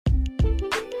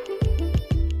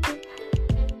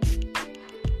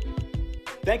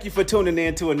Thank you for tuning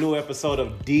in to a new episode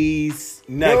of D's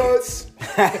Nuggets. You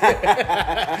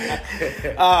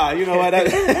know what?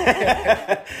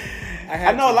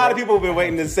 I know a lot of people have been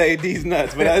waiting to say D's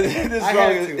nuts, but it's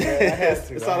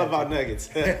all about nuggets.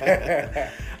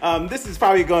 This is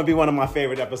probably going to be one of my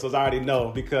favorite episodes. I already know,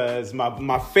 because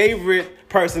my favorite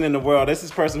person in the world, this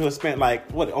is a person who has spent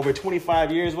over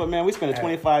 25 years. We spent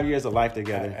 25 years of life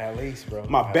together. At least, bro.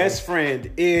 My best friend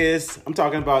is, I'm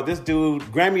talking about this dude,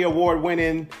 Grammy Award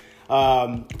winning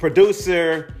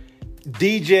producer,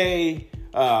 DJ,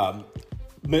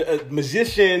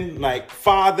 musician,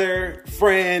 father,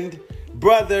 friend,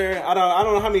 brother. I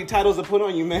don't know how many titles to put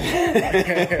on you,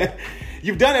 man.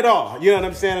 You've done it all. You know what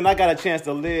I'm saying? And I got a chance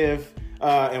to live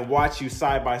and watch you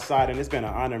side by side. And it's been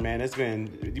an honor, man.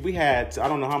 We had, I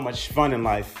don't know how much fun in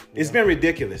life. It's been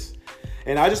ridiculous.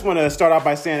 And I just want to start off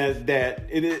by saying that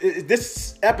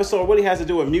this episode really has to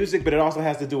do with music, but it also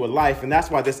has to do with life. And that's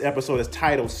why this episode is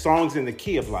titled Songs in the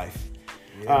Key of Life.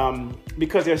 Yeah.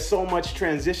 Because there's so much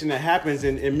transition that happens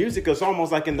in music. It's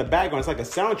almost like in the background. It's like a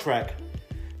soundtrack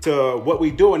to what we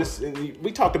do. And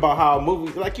we talked about how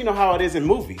movies, how it is in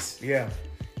movies. Yeah.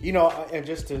 And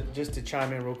just to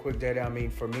chime in real quick, Daddy, I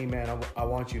mean, for me, man, I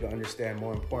want you to understand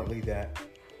more importantly that,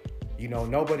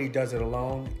 nobody does it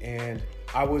alone. And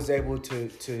I was able to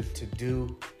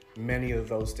do many of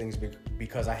those things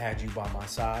because I had you by my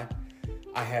side.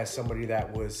 I had somebody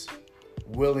that was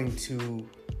willing to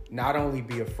not only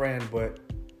be a friend, but,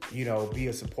 be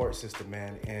a support system,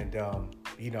 man. And,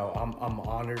 I'm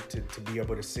honored to be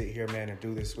able to sit here, man, and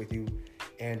do this with you.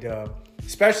 And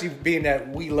especially being that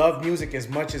we love music as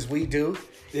much as we do.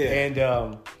 Yeah. And,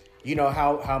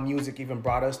 how music even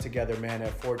brought us together, man,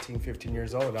 at 14, 15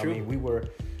 years old. True. I mean, we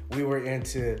were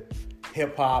into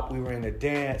hip hop, we were into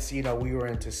dance, we were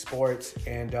into sports,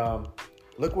 and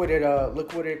look what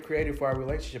it created for our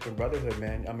relationship and brotherhood,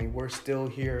 man. I mean, we're still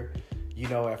here,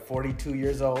 at 42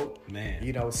 years old,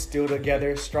 man, still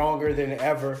together, stronger than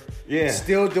ever. Yeah.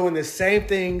 Still doing the same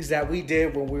things that we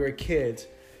did when we were kids,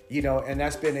 and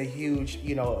that's been a huge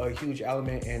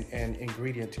element and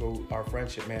ingredient to our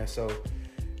friendship, man. So,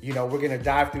 we're going to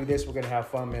dive through this. We're going to have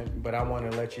fun, man. But I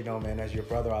want to let you know, man, as your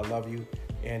brother, I love you.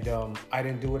 And I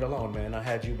didn't do it alone, man. I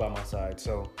had you by my side.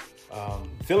 So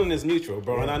feeling is mutual,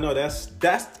 bro. Yeah. And I know that's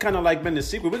kind of been the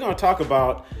secret. We're going to talk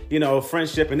about,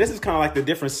 friendship. And this is kind of like the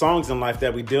different songs in life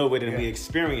that we deal with and we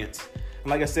experience. And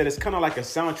like I said, it's kind of like a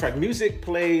soundtrack. Music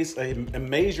plays a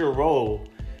major role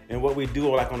in what we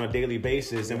do on a daily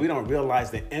basis. And we don't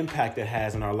realize the impact it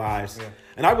has in our lives. Yeah.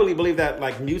 And I really believe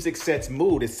that music sets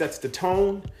mood. It sets the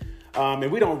tone.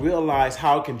 And we don't realize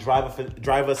how it can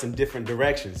drive us in different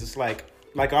directions. It's like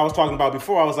I was talking about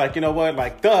before, I was like, you know what?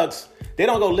 Thugs, they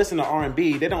don't go listen to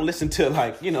R&B. They don't listen to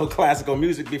classical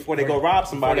music before they go rob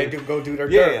somebody. Before they go do their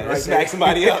dirt. Right? Smack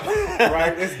somebody up.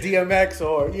 Right? It's DMX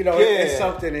or, it's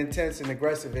something intense and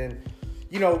aggressive. And,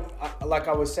 like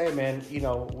I was saying, man,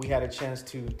 we had a chance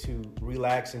to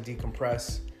relax and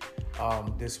decompress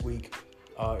this week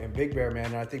in Big Bear, man.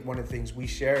 And I think one of the things we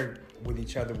shared with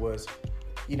each other was,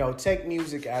 take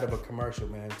music out of a commercial,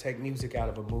 man. Take music out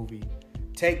of a movie.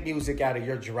 Take music out of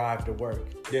your drive to work.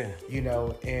 Yeah.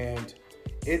 And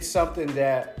it's something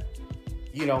that,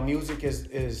 music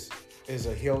is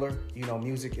a healer.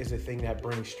 Music is a thing that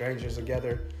brings strangers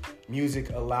together. Music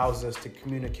allows us to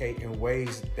communicate in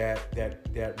ways that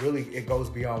really, it goes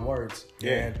beyond words.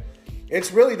 Yeah. And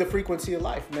it's really the frequency of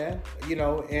life, man.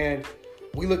 And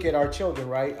we look at our children,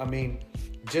 right? I mean,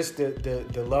 just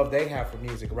the love they have for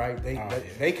music, right?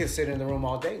 They can sit in the room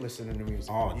all day listening to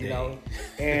music, all day.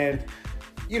 And,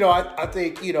 I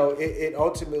think, it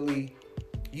ultimately,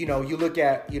 you look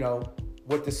at,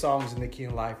 what the songs in the key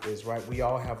of life is, right? We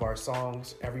all have our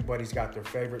songs. Everybody's got their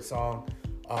favorite song.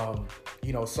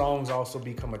 Songs also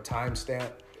become a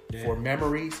timestamp for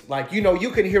memories.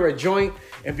 You can hear a joint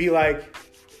and be like,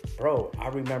 bro, I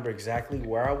remember exactly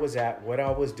where I was at, what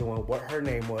I was doing, what her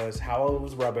name was, how I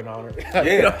was rubbing on her.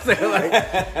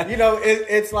 Yeah. You know what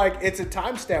I'm saying? It's a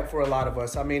timestamp for a lot of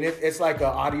us. I mean, it's like an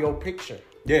audio picture.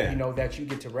 Yeah. That you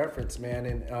get to reference, man.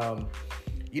 And,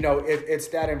 it's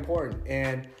that important.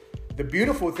 And the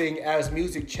beautiful thing, as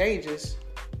music changes,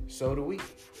 so do we.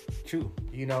 True.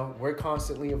 We're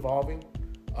constantly evolving.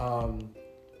 We're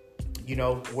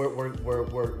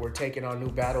taking on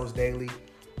new battles daily.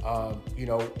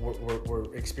 We're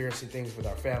experiencing things with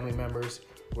our family members.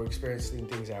 We're experiencing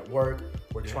things at work.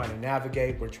 We're trying to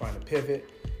navigate. We're trying to pivot.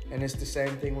 And it's the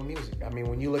same thing with music. I mean,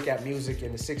 when you look at music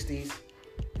in the 60s,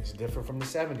 it's different from the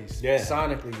 70s. Yeah.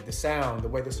 Sonically, the sound, the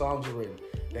way the songs are written.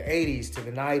 The 80s to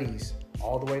the 90s,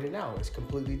 all the way to now, it's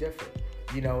completely different.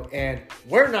 You know, and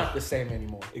we're not the same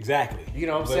anymore. Exactly. You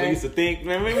know what I'm but saying? We used to think,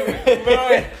 man,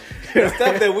 the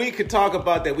stuff that we could talk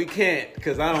about that we can't,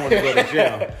 because I don't want to go to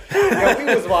jail. Yeah,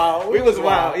 we was wild. We was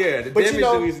wild. Yeah, the but damage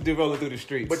that we used to do rolling through the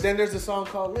streets. But then there's a song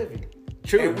called Living.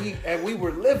 True. And we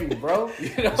were living, bro.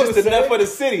 You know just enough for the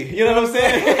city. You know what I'm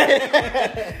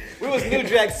saying? We was New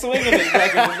Jack swinging it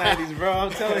back in the 90s, bro. I'm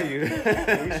telling you.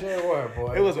 We sure were,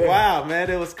 boy. It was wild,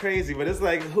 man. It was crazy. But it's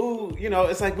like,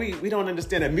 it's like we don't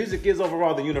understand that music is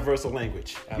overall the universal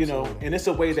language. Absolutely. You know, and it's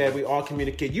a way that we all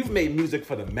communicate. You've made music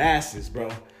for the masses, bro.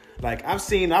 Like I've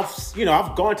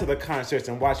gone to the concerts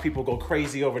and watched people go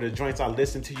crazy over the joints I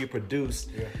listened to you produce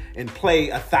and play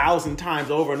 1,000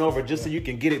 times over and over just so you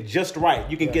can get it just right.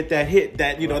 You can get that hit,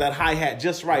 that that hi-hat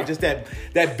just right. Just that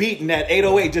beat and that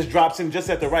 808 just drops in just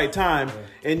at the right time.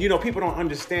 And people don't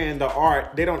understand the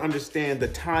art. They don't understand the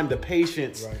time, the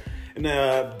patience, and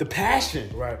the passion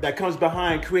that comes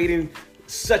behind creating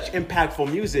such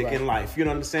impactful music in life. You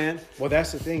know what I'm saying? Well,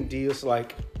 that's the thing, D. It's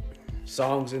like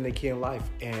songs in the key of life,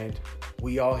 and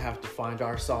we all have to find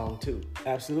our song too.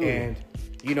 Absolutely. And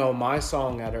my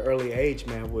song at an early age,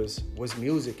 man, was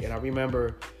music. And I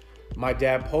remember my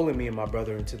dad pulling me and my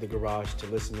brother into the garage to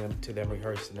listen to them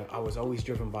rehearse, and I was always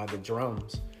driven by the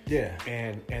drums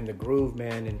and the groove,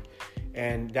 man,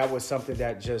 and that was something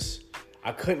that just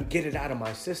I couldn't get it out of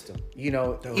my system.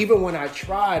 Even when I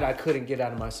tried, I couldn't get it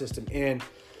out of my system. And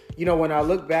when I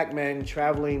look back, man,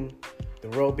 traveling the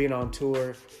road, being on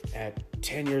tour at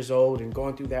 10 years old and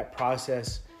going through that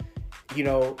process,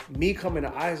 me coming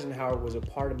to Eisenhower was a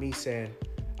part of me saying,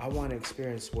 I want to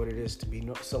experience what it is to be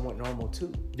somewhat normal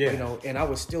too. Yeah. And I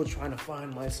was still trying to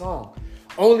find my song,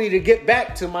 only to get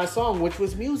back to my song, which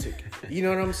was music. You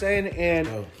know what I'm saying? And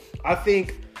I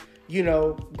think,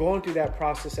 going through that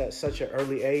process at such an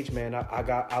early age, man,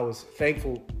 I was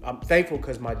thankful. I'm thankful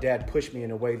because my dad pushed me in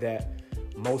a way that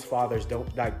most fathers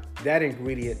don't, like, that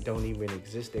ingredient don't even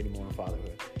exist anymore in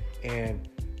fatherhood. And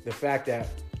the fact that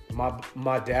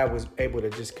my dad was able to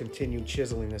just continue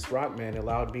chiseling this rock, man,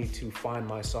 allowed me to find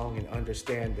my song and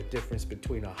understand the difference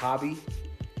between a hobby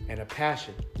and a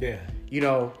passion. Yeah.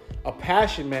 A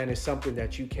passion, man, is something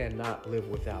that you cannot live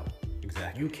without.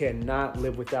 Exactly. You cannot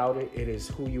live without it. It is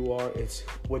who you are. It's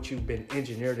what you've been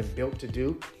engineered and built to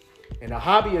do. And a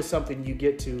hobby is something you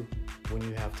get to when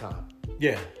you have time.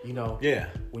 Yeah.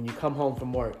 When you come home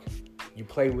from work, you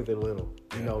play with it a little.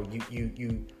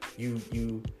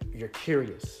 You're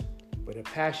curious. But a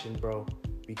passion, bro,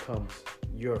 becomes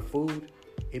your food.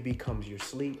 It becomes your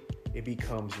sleep. It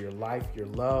becomes your life, your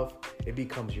love. It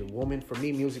becomes your woman. For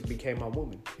me, music became my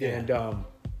woman. Yeah. And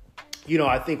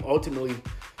I think ultimately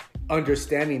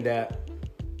understanding that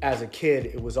as a kid,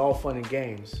 it was all fun and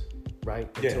games, right?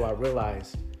 Until I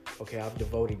realized, okay, I've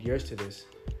devoted years to this.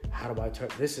 How do I turn?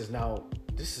 This is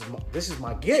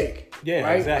my gig. Yeah,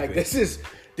 right? Exactly. Like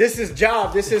this is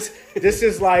job. This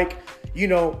is like,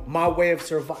 my way of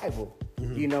survival.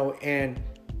 Mm-hmm. And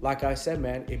like I said,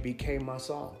 man, it became my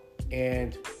song.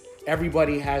 And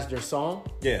everybody has their song.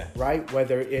 Yeah. Right?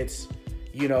 Whether it's,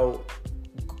 you're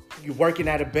working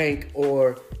at a bank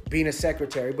or being a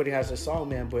secretary, everybody has their song,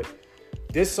 man. But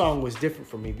this song was different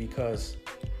for me because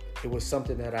it was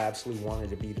something that I absolutely wanted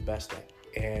to be the best at.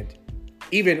 And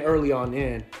even early on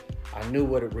I knew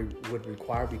what it would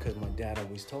require because my dad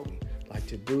always told me, like,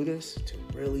 to do this, to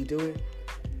really do it,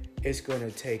 it's going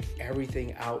to take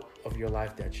everything out of your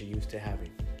life that you're used to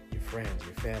having. Your friends,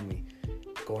 your family,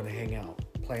 going to hang out,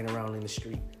 playing around in the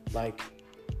street. Like,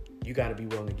 you got to be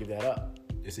willing to give that up.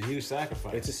 It's a huge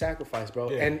sacrifice. It's a sacrifice,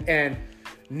 bro. Yeah. And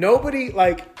nobody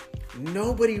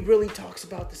really talks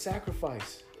about the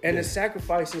sacrifice. And the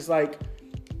sacrifice is like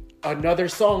another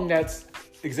song that's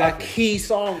a key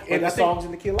song in the songs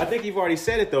in the key of life. I think you've already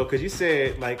said it though, because you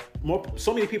said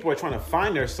so many people are trying to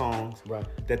find their songs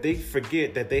that they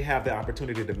forget that they have the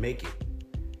opportunity to make it.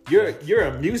 You're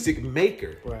a music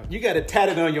maker. Right. You got it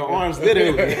tatted on your arms,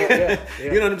 literally.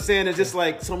 You know what I'm saying? It's just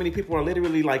like so many people are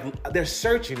literally like, they're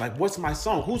searching, like, what's my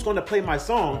song? Who's going to play my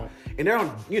song? Right. And they're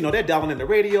on, they're dialing in the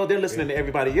radio. They're listening to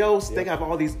everybody else. They have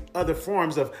all these other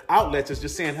forms of outlets. It's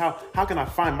just saying, how can I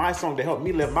find my song to help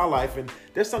me live my life? And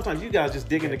there's sometimes you guys just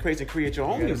dig in the crates and create your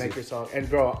own music. Make your song. And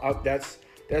bro, that's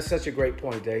such a great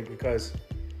point, Dave, because,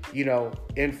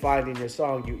 in finding your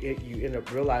song, you end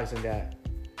up realizing that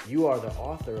you are the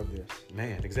author of this.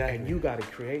 Man, exactly. And you got to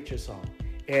create your song.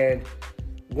 And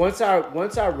once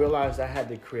I realized I had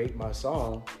to create my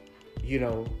song,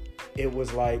 it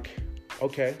was like,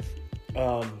 okay,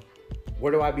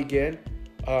 where do I begin?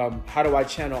 How do I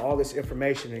channel all this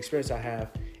information and experience I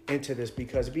have into this?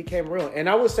 Because it became real. And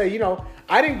I would say,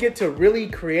 I didn't get to really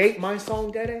create my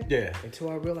song, Dede,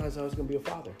 until I realized I was going to be a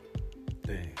father.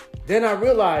 Dang. Then I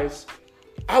realized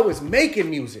I was making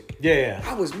music. Yeah.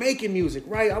 I was making music,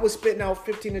 right? I was spitting out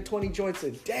 15 to 20 joints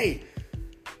a day.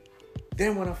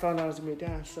 Then when I found out I was going to be a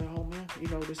dad, I said, oh man,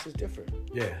 this is different.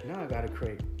 Yeah. Now I got to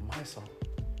create my song,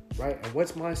 right? And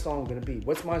what's my song going to be?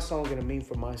 What's my song going to mean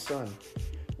for my son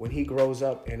when he grows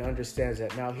up and understands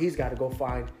that now he's got to go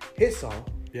find his song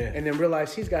and then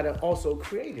realize he's got to also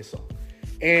create his song.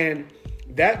 And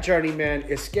that journey, man,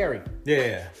 is scary.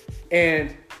 Yeah.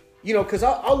 And because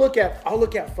I'll look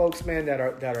at folks, man, that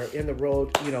are in the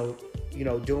road,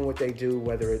 doing what they do,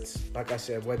 whether it's, like I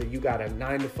said, whether you got a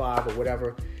 9 to 5 or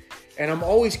whatever. And I'm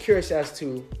always curious as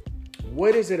to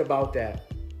what is it about that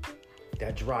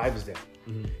drives them?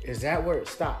 Mm-hmm. Is that where it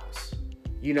stops?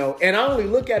 And I only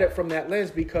look at it from that lens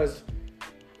because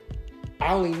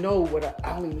I only know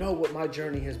what my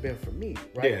journey has been for me,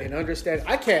 right? Yeah. And understand,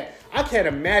 I can't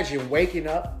imagine waking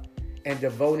up and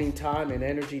devoting time and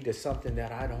energy to something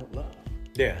that I don't love.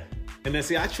 Yeah. And then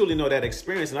see, I truly know that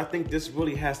experience. And I think this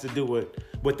really has to do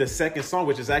with the second song,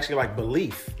 which is actually like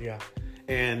belief. Yeah.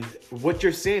 And what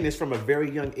you're saying is from a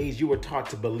very young age, you were taught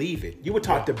to believe it. You were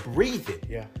taught to breathe it.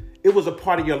 Yeah. It was a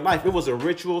part of your life. It was a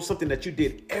ritual, something that you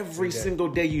did every single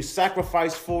day. You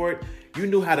sacrificed for it. You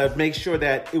knew how to make sure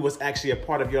that it was actually a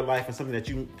part of your life and something that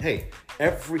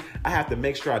I have to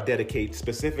make sure I dedicate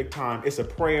specific time. It's a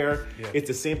prayer. Yeah. It's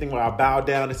the same thing where I bow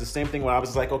down. It's the same thing where I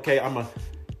was like, okay,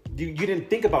 you didn't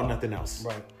think about nothing else.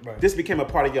 Right. This became a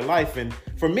part of your life. And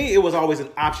for me, it was always an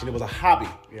option. It was a hobby.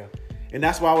 Yeah. And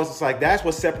that's why I was just like, that's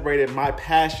what separated my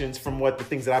passions from what the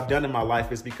things that I've done in my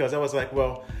life is because I was like,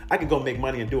 well, I can go make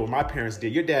money and do what my parents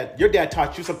did. Your dad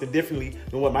taught you something differently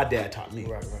than what my dad taught me.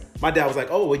 Right. My dad was like,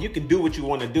 oh, well, you can do what you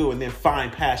want to do and then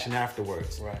find passion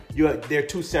afterwards. Right. They're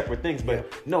two separate things, but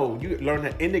no, you learn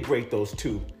to integrate those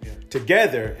two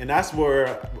together. And that's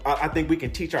where I think we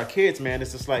can teach our kids, man.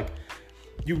 It's just like,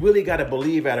 you really got to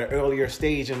believe at an earlier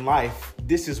stage in life,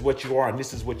 this is what you are and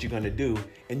this is what you're going to do.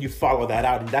 And you follow that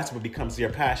out. And that's what becomes your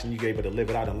passion. You're able to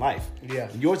live it out in life. Yeah.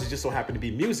 And yours is just so happen to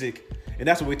be music. And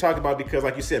that's what we talk about because,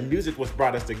 like you said, music was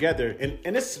brought us together.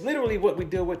 And it's literally what we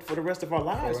deal with for the rest of our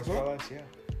lives. For the rest of our lives, yeah.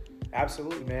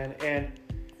 Absolutely, man. And,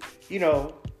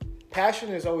 passion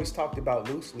is always talked about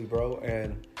loosely, bro.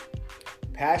 And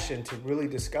passion, to really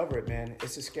discover it, man,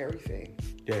 it's a scary thing.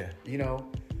 Yeah.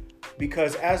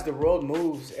 Because as the world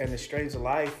moves and the strains of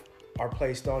life are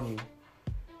placed on you,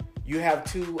 you have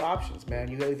two options,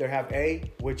 man. You either have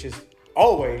A, which is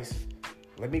always,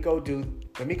 let me go do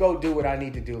what I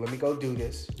need to do. Let me go do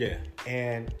this. Yeah.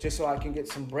 And just so I can get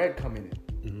some bread coming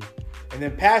in. Mm-hmm. And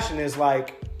then passion is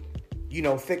like,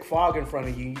 thick fog in front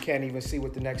of you. You can't even see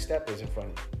what the next step is in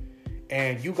front of you.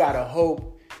 And you got to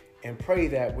hope and pray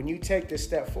that when you take this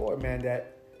step forward, man,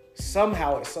 that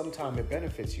somehow at some time it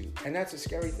benefits you. And that's a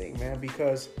scary thing, man,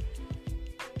 because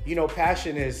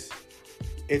passion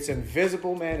it's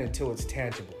invisible, man, until it's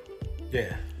tangible.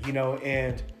 Yeah.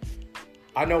 And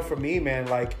I know for me, man,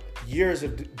 like years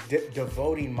of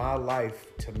devoting my life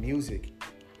to music,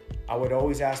 I would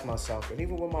always ask myself, and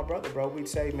even with my brother, bro, we'd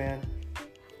say, man,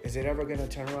 is it ever gonna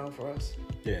turn around for us?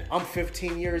 Yeah. I'm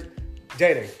 15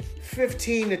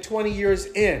 to 20 years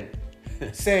in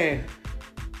saying,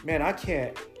 man, I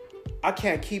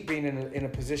can't keep being in a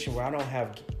position where I don't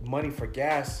have money for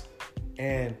gas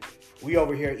and we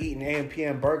over here eating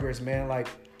AM/PM burgers, man. Like,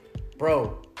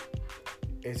 bro,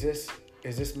 is this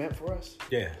meant for us?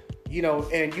 Yeah.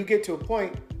 And you get to a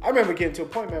point, I remember getting to a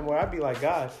point, man, where I'd be like,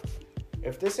 God,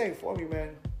 if this ain't for me,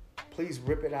 man, please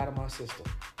rip it out of my system.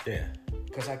 Yeah.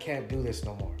 Because I can't do this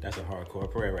no more. That's a hardcore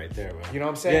prayer right there, bro. You know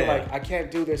what I'm saying? Yeah. Like, I can't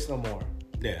do this no more.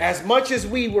 Yeah. As much as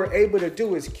we were able to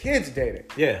do as kids dating,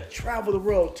 travel the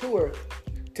world, tour,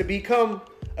 to become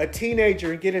a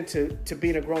teenager and get into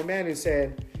being a grown man and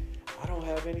saying, I don't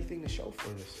have anything to show for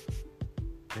this.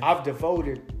 Yeah. I've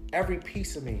devoted every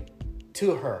piece of me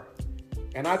to her.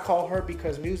 And I call her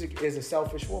because music is a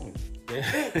selfish woman.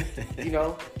 Yeah.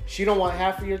 She don't want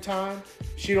half of your time.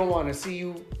 She don't want to see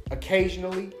you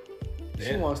occasionally.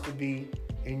 Yeah. She wants to be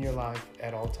in your life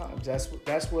at all times. That's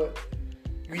what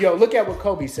look at what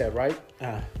Kobe said, right?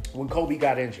 When Kobe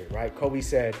got injured, right? Kobe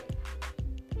said,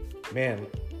 man,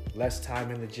 less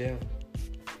time in the gym,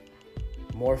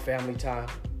 more family time.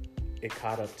 It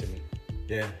caught up to me.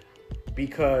 Yeah.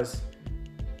 Because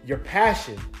your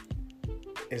passion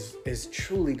is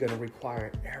truly going to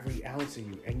require every ounce of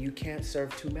you. And you can't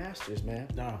serve two masters, man.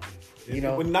 No.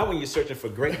 Not when you're searching for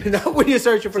greatness. Not when you're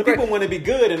searching for greatness. People want to be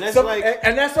good, and that's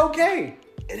and that's okay.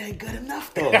 It ain't good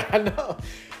enough, though. I know.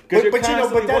 Because you're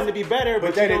constantly wanting to be better,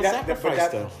 but you don't sacrifice,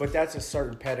 though. But that's a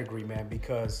certain pedigree, man,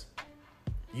 because,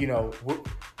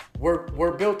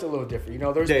 we're built a little different.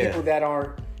 There's people that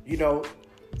aren't,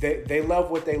 they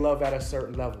love what they love at a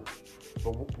certain level.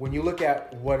 But when you look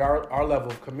at what our level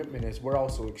of commitment is, we're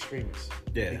also extremists.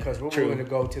 Yeah, because we're true. willing to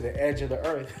go to the edge of the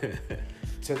earth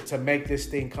to make this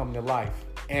thing come to life.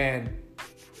 And,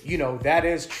 that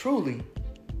is truly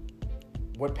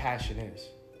what passion is.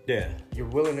 Yeah. You're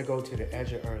willing to go to the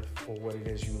edge of earth for what it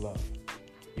is you love.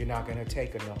 You're not going to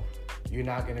take a no. You're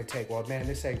not going to take, well, man,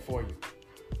 this ain't for you.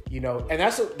 And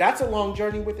that's a long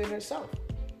journey within itself.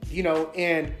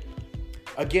 And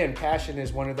again, passion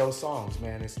is one of those songs,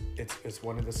 man. It's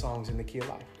one of the songs in the key of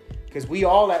life. Because we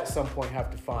all at some point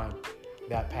have to find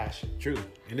that passion. True.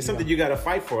 And it's something you got to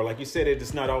fight for. Like you said, it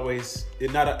didn't always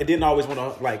want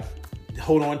to like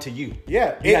hold on to you.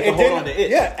 Yeah. You had to hold on to it.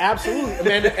 Yeah, absolutely.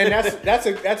 Man, and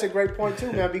that's a great point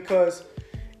too, man, because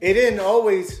it didn't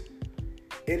always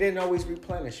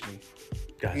replenish me.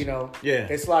 Gotcha. Yeah.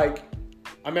 It's like,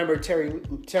 I remember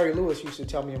Terry Lewis used to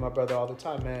tell me and my brother all the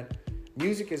time, man,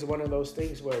 music is one of those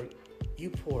things where you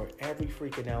pour every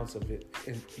freaking ounce of it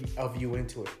of you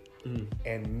into it.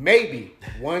 And maybe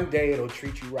one day it'll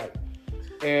treat you right.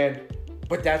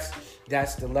 But that's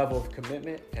the level of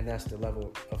commitment, and that's the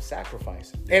level of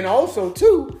sacrifice. And also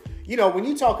too, when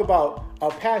you talk about a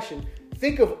passion,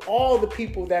 think of all the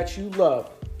people that you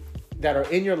love that are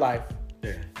in your life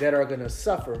that are going to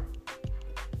suffer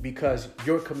because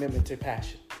your commitment to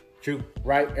passion. True.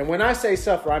 Right? And when I say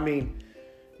suffer, I mean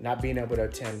not being able to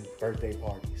attend birthday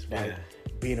parties, right? Yeah.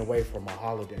 Being away from a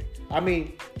holiday. I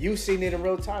mean, you've seen it in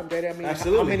real time, Daddy. I mean,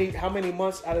 absolutely. How many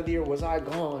months out of the year was I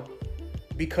gone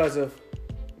because of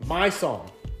my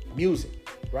song, music,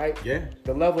 right? Yeah.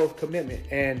 The level of commitment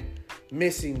and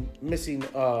missing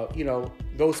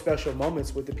those special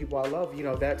moments with the people I love.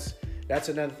 That's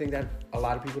another thing that a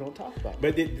lot of people don't talk about.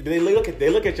 But they look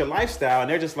at your lifestyle and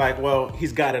they're just like, well,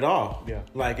 he's got it all. Yeah.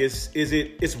 Like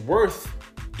it's worth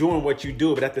doing what you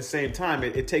do, but at the same time,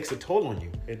 it takes a toll on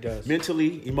you. It does.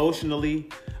 Mentally, emotionally,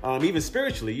 even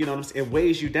spiritually, it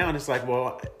weighs you down. It's like,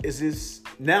 well, is this,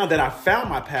 now that I found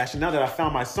my passion, now that I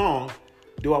found my song,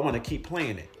 do I want to keep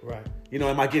playing it? Right.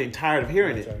 Am I getting tired of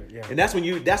hearing it? Yeah. And that's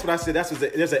what I said.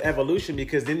 There's an evolution,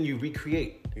 because then you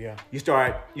recreate. Yeah. You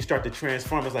start to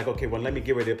transform. It's like, okay, well, let me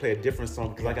get ready to play a different song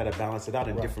because I got to balance it out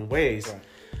in different ways. Right.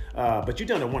 But you've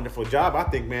done a wonderful job, I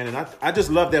think, man. And I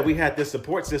just love that we had this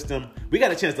support system. We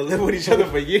got a chance to live with each other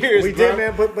for years. We did,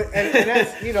 man. But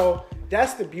that's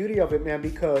that's the beauty of it, man.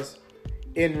 Because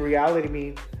in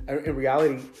reality,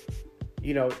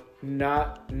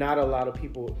 not a lot of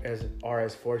people are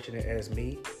as fortunate as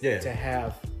me to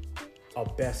have a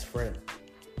best friend.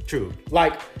 True.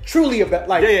 Like truly a best.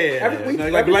 Like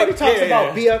everybody talks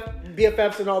about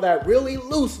BFFs and all that really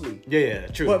loosely. Yeah,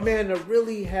 true. But man, to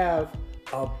really have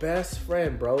a best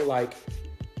friend, bro, like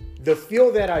the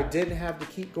fuel that I didn't have to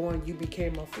keep going, you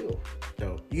became my fuel.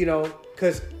 Dope.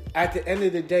 Because at the end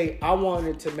of the day, I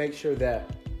wanted to make sure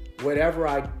that whatever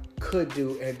I could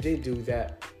do and did do,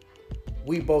 that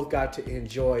we both got to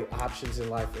enjoy options in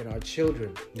life and our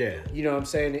children. Yeah. You know what I'm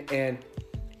saying? And,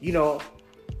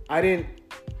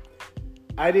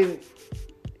 I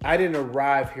didn't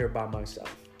arrive here by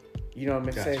myself. You know what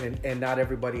I'm saying? And not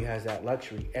everybody has that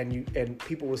luxury. And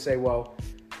people will say, well,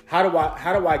 how do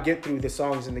I get through the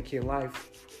songs in the Key of Life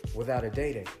without a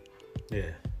day?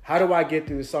 Yeah. How do I get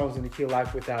through the songs in the Key of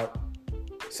Life without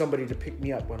somebody to pick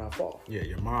me up when I fall? Yeah,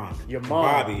 your mom,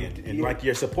 Bobby, and like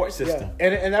your support system. Yeah.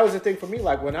 And that was the thing for me.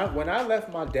 Like when I left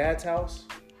my dad's house,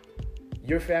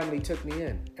 your family took me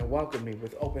in and welcomed me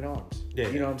with open arms. Yeah.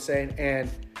 You know what I'm saying? And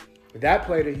that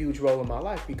played a huge role in my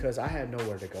life because I had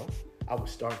nowhere to go. I was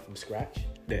starting from scratch.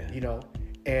 Yeah.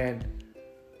 And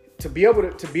to be able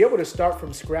to start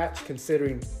from scratch,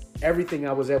 considering everything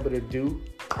I was able to do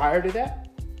prior to that,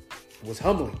 was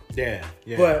humbling. Yeah.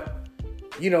 Yeah. But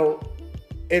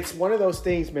it's one of those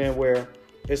things, man, where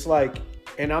it's like,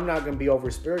 and I'm not gonna be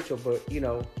over spiritual, but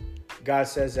God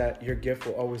says that your gift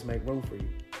will always make room for you.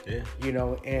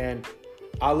 Yeah. And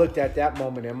I looked at that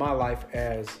moment in my life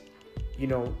as,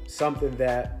 something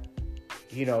that,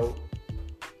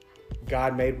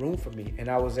 God made room for me, and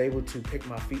I was able to pick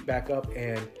my feet back up,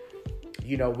 and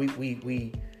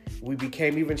we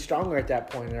became even stronger at that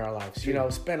point in our lives.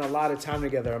 Spent a lot of time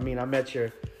together. I mean, I met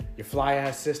your fly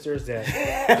ass sisters that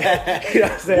you know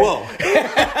what I'm saying? Whoa.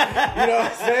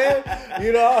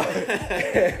 You know what I'm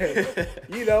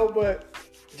saying? But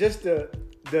just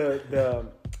the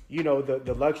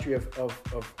luxury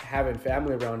of having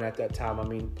family around at that time, I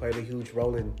mean, played a huge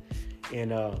role in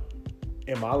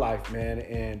my life, man.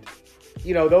 And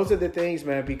those are the things,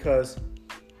 man, because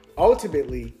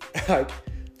ultimately, like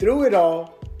through it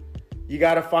all, you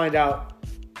got to find out,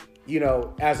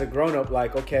 as a grown up,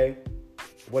 like, okay,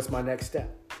 what's my next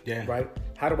step? Yeah. Right?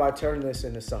 how do I turn this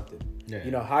into something? Yeah.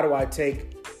 You know, how do I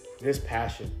take this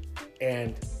passion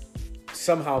and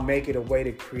somehow make it a way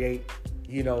to create,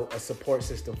 you know, a support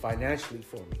system financially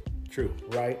for me? True.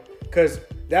 Right? Because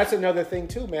that's another thing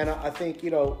too, man. I think,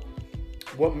 you know,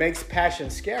 what makes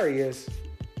passion scary is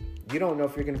you don't know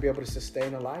if you're going to be able to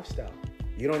sustain a lifestyle.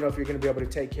 You don't know if you're going to be able to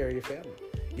take care of your family.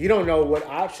 You don't know what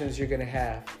options you're going to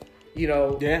have, you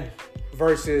know,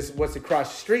 versus what's across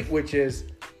the street, which is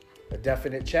a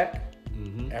definite check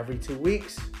every 2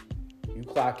 weeks. You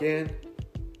clock in,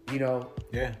 you know.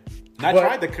 Yeah. And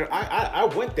I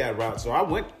went that route. So I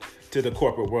went to the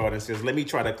corporate world and says, let me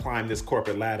try to climb this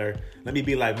corporate ladder. Let me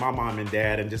be like my mom and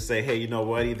dad and just say, hey, you know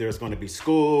what? Either it's going to be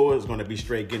school, it's going to be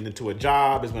straight getting into a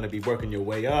job, it's going to be working your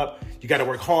way up. You got to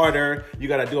work harder. You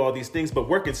got to do all these things. But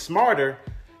working smarter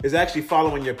is actually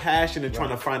following your passion and trying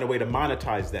to find a way to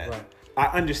monetize that. Right. I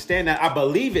understand that. I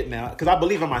believe it now because I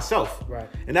believe in myself. Right.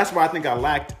 And that's where I think I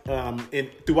lacked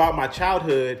throughout my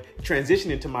childhood,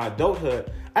 transitioning to my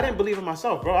adulthood. I didn't believe in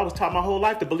myself, bro. I was taught my whole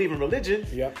life to believe in religion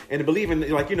and to believe in,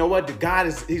 like, you know what?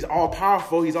 God he's all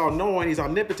powerful. He's all knowing. He's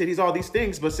omnipotent. He's all these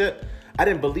things. But I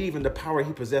didn't believe in the power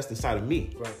he possessed inside of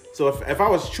me. Right. So if I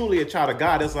was truly a child of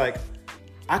God, it's like,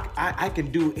 I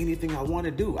can do anything I want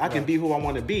to do. I can be who I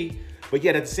want to be. But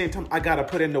yet at the same time, I got to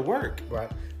put in the work. Right.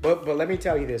 But let me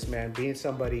tell you this, man. Being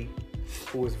somebody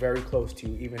who was very close to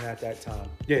you, even at that time.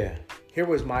 Yeah. Here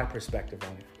was my perspective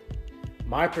on it.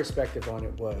 My perspective on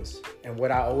it was, and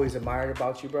what I always admired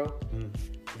about you, bro,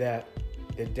 that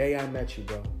the day I met you,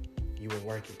 bro, you were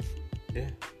working. Yeah.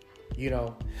 You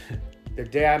know, the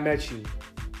day I met you,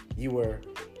 you were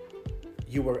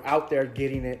out there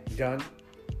getting it done.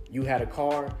 You had a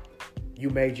car. You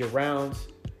made your rounds,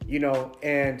 you know,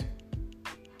 and,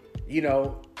 you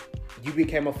know, you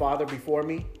became a father before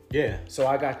me. Yeah. So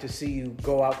I got to see you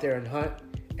go out there and hunt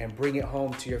and bring it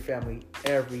home to your family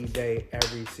every day,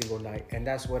 every single night. And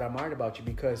that's what I admired about you,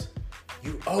 because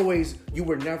you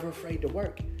were never afraid to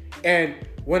work. And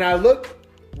when I look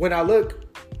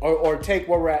or take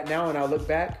where we're at now and I look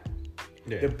back,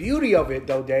 the beauty of it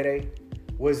though, Day,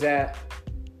 was that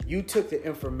you took the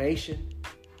information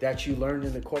that you learned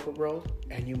in the corporate world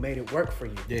and you made it work for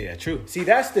you. Yeah, true. See,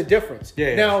 that's the difference.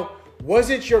 Yeah. Now,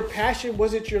 was it your passion?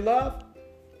 Was it your love?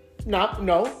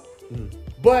 No.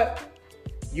 But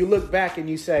you look back and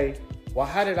you say, well,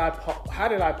 how did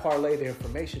I parlay the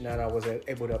information that I was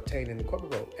able to obtain in the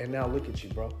corporate world? And now look at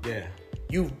you, bro. Yeah.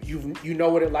 You know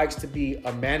what it likes to be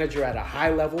a manager at a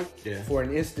high level for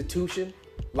an institution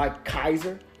like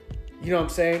Kaiser. You know what I'm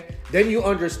saying? Then you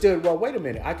understood, well, wait a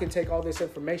minute. I can take all this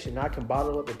information. I can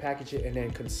bottle up and package it and then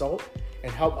consult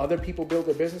and help other people build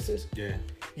their businesses. Yeah.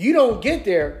 You don't get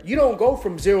there. You don't go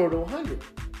from 0 to 100.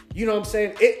 You know what I'm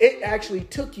saying? It actually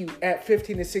took you at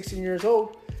 15 and 16 years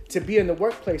old to be in the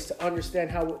workplace to understand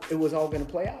how it was all going to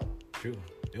play out. True.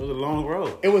 It was a long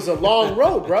road. It was a long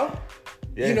road, bro.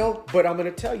 Yeah. You know, but I'm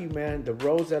going to tell you, man, the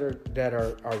roads that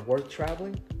are worth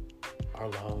traveling are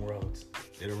long roads.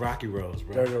 They're the rocky roads,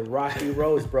 bro. They're the rocky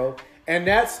roads, bro. And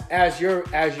that's as your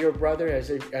brother, as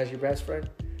your best friend.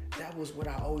 That was what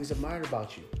I always admired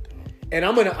about you. And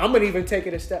I'm gonna even take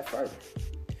it a step further.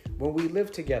 When we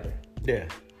lived together. Yeah.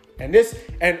 And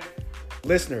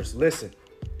listeners, listen.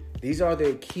 These are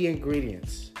the key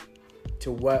ingredients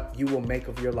to what you will make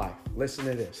of your life. Listen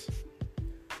to this.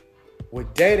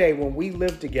 With Day, when we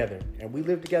lived together, and we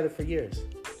lived together for years,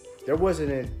 there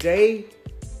wasn't a day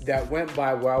that went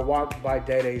by where I walked by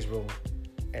Day's room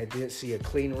and didn't see a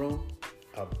clean room,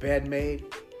 a bed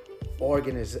made,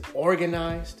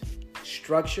 organized,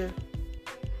 structure.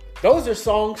 Those are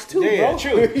songs too, bro. Yeah,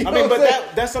 true. I mean,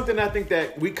 but that's something I think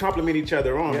that we complement each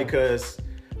other on because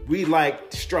we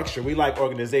like structure, we like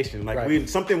organization. Like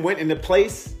something went into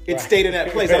place, it stayed in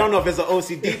that place. I don't know if it's an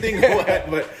OCD thing or what,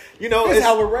 but you know, it's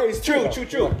how we're raised.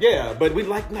 True. Yeah, but we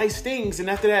like nice things, and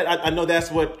after that, I know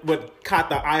that's what caught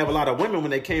the eye of a lot of women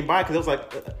when they came by, because it was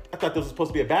like, I thought this was supposed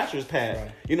to be a bachelor's pad.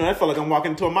 Right. You know, I felt like I'm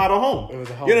walking into a model home. It was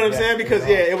a home. You know what I'm saying? Because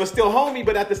it was still homey,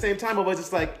 but at the same time, it was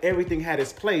just like everything had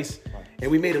its place. And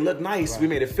we made it look nice. We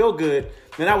made it feel good.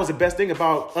 And that was the best thing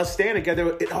about us staying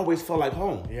together. It always felt like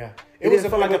home. Yeah. It didn't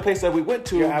feel like a place that we went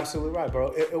to. You're absolutely right,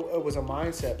 bro. It was a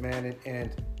mindset, man.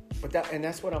 And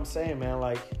that's what I'm saying, man.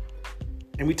 Like,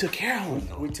 and we took care of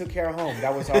home. We took care of home.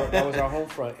 That was our home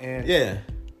front. And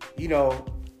you know,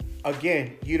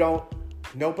 again,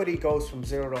 nobody goes from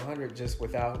 0 to 100 just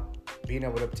without being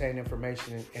able to obtain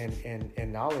information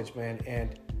and knowledge, man.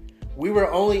 And we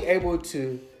were only able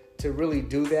to really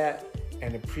do that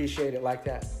and appreciate it like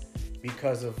that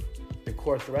because of the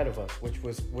core thread of us, which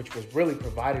was really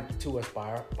provided to us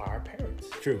by our parents.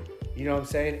 True. You know what I'm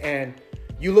saying? And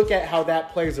you look at how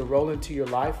that plays a role into your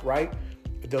life, right?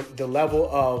 the level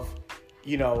of,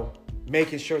 you know,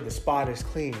 making sure the spot is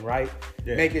clean, right?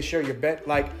 Yeah. Making sure your bed,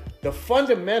 like the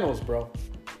fundamentals, bro,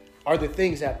 are the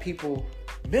things that people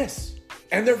miss.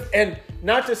 And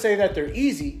not to say that they're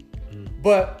easy,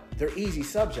 but they're easy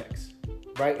subjects,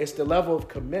 right? It's the level of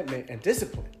commitment and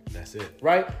discipline. That's it.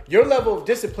 Right? Your level of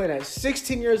discipline at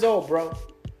 16 years old, bro,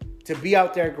 to be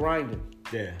out there grinding.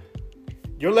 Yeah.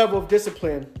 Your level of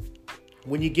discipline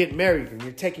when you get married and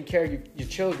you're taking care of your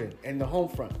children and the home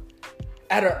front.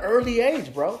 At an early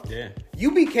age, bro. Yeah.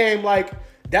 You became like,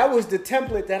 that was the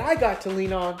template that I got to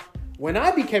lean on when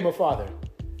I became a father.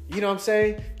 You know what I'm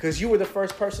saying? Because you were the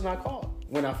first person I called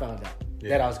when I found out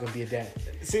that I was going to be a dad.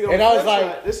 See, and I was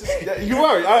like, you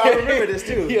were. I remember this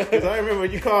too. Because I remember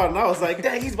when you called and I was like,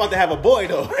 dang, he's about to have a boy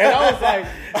though. And I was like,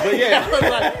 but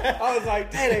yeah. I was like,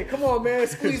 dang, come on, man,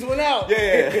 squeeze one out.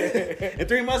 Yeah. And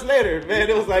 3 months later, man,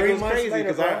 it was crazy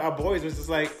because our boys was just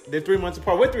like, they're 3 months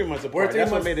apart. We're 3 months apart.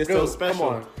 That's what made it so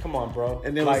special. Come on, bro.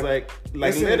 And it was like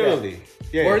literally.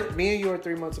 Yeah. Me and you are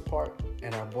 3 months apart.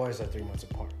 And our boys are 3 months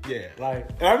apart. Yeah.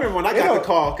 And I remember when I got the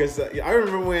call, because I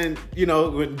remember when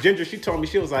Ginger, she told me,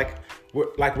 she was like,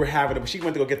 we're having it. She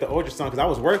went to go get the older son because I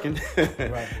was working. Right.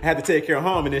 I had to take care of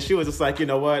home. And then she was just like, you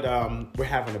know what? We're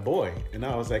having a boy. And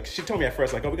I was like, she told me at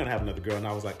first, like, oh, we're going to have another girl. And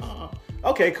I was like, oh,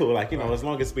 okay, cool. Like, as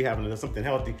long as we having something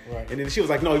healthy. Right. And then she was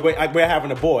like, no, we're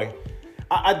having a boy.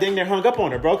 I dang near hung up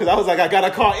on her, bro, because I was like, I got to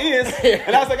call in.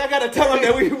 And I was like, I got to tell him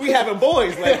that we having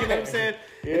boys. Like, you know what I'm saying?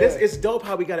 Yeah. And it's dope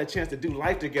how we got a chance to do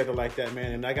life together like that,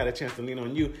 man. And I got a chance to lean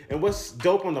on you. And what's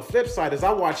dope on the flip side is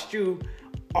I watched you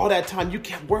all that time. You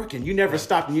kept working. You never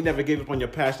stopped and you never gave up on your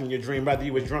passion, your dream. Whether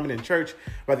you was drumming in church,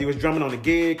 whether you was drumming on a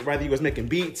gig, whether you was making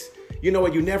beats. You know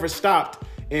what? You never stopped.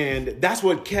 And that's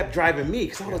what kept driving me.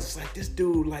 Because I was just like, this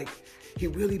dude, like, he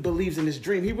really believes in his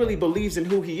dream. He really believes in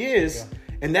who he is. Yeah.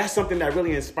 And that's something that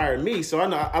really inspired me. So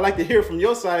I like to hear from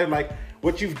your side, like,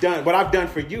 what you've done, what I've done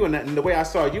for you, and the way I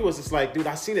saw you was just like, dude,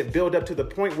 I seen it build up to the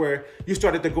point where you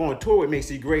started to go on tour with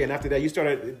Macy Gray, and after that you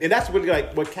started, and that's really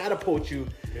like what catapulted you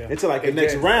into like the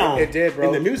next round. It did, bro.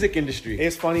 In the music industry.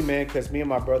 It's funny, man, because me and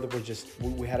my brother were just,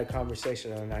 we had a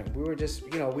conversation the other night. We were just,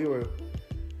 we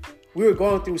were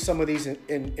going through some of these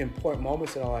important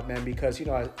moments in our life, man, because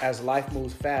as life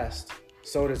moves fast,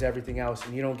 so does everything else,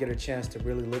 and you don't get a chance to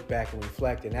really look back and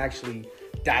reflect and actually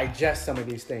digest some of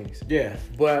these things. Yeah,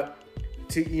 but.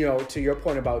 To your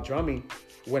point about drumming,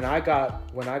 when I got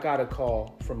a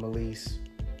call from Elise,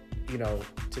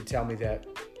 to tell me that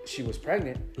she was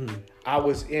pregnant, I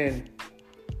was in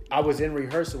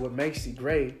rehearsal with Macy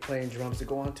Gray playing drums to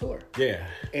go on tour. Yeah.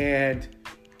 And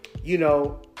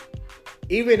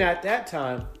even at that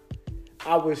time,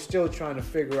 I was still trying to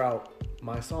figure out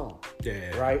my song.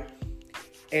 Yeah. Right?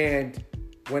 And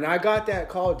when I got that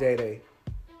call, Day,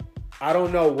 I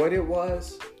don't know what it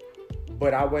was,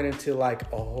 but I went into like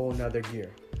a whole nother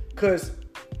gear. Cause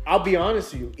I'll be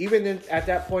honest with you, even at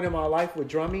that point in my life with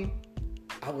drumming,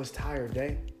 I was tired,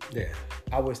 Day. Yeah.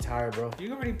 I was tired, bro.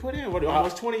 You already put in,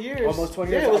 almost 20 years? Almost 20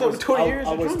 years. Yeah, it was over 20 years.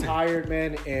 I was tired,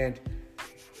 man. And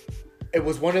it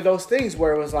was one of those things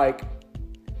where it was like,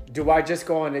 do I just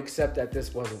go and accept that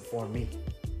this wasn't for me?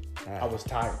 I was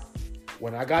tired.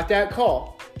 When I got that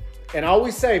call, and I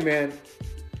always say, man,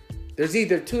 there's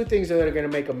either two things that are going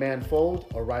to make a man fold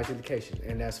or rise to the occasion,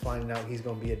 and that's finding out he's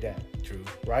going to be a dad. True.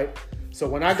 Right? So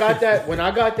when I got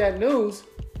that news,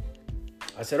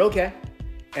 I said, okay.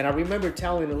 And I remember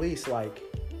telling Elise, like,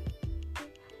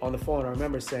 on the phone, I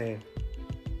remember saying,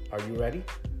 are you ready?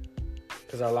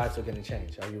 Because our lives are going to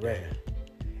change. Are you ready?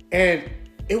 And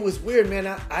it was weird, man.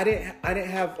 I didn't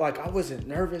have, like, I wasn't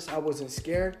nervous. I wasn't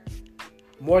scared.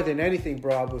 More than anything,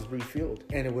 bro, I was refueled.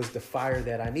 And it was the fire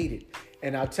that I needed.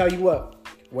 And I'll tell you what,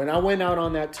 when I went out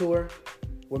on that tour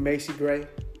with Macy Gray,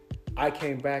 I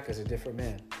came back as a different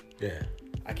man. Yeah.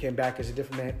 I came back as a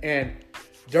different man. And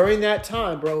during that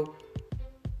time, bro,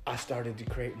 I started to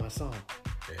create my song.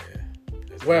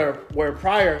 Yeah. Where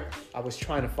prior, I was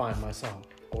trying to find my song.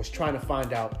 I was trying to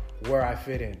find out where I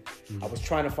fit in. Mm-hmm. I was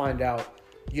trying to find out,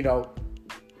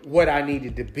 what I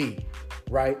needed to be,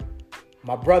 right?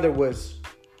 My brother was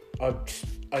a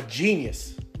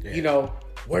genius,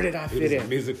 Where did I fit in?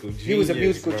 He was a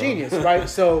musical genius, right?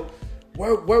 So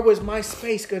where was my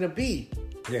space gonna be?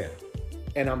 Yeah.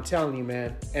 And I'm telling you,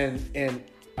 man, and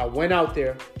I went out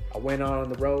there, I went out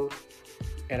on the road,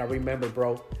 and I remember,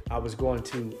 bro, I would find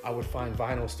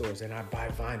vinyl stores and I'd buy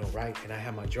vinyl, right? And I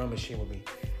had my drum machine with me.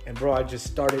 And bro, I just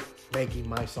started making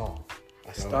my song.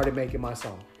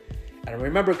 And I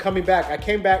remember coming back. I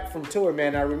came back from tour,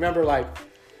 man. I remember like,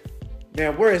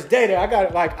 man, where is Data?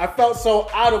 I felt so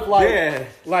out of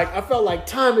I felt like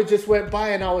time had just went by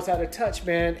and I was out of touch,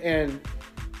 man. And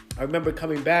I remember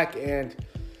coming back and,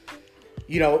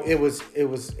 it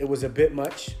was a bit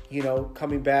much,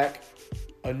 coming back,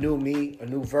 a new me, a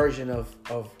new version of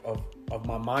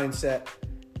my mindset.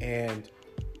 And,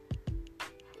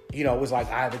 it was like,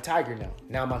 I have a tiger now.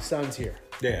 Now my son's here.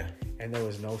 Yeah. And there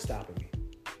was no stopping me.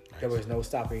 Nice. There was no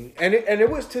stopping me. And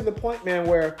it was to the point, man,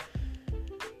 where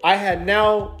I had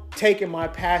now taken my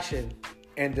passion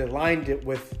and aligned it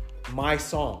with my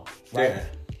song, right? Yeah.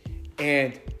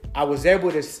 And I was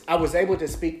able to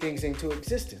speak things into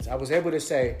existence. I was able to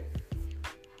say,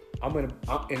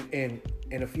 in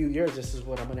a few years, this is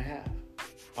what I'm gonna have.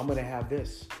 I'm gonna have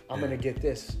this. I'm gonna get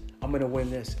this. I'm gonna win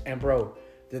this. And bro,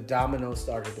 the dominoes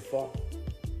started to fall.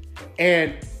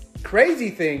 And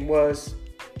crazy thing was,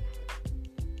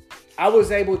 I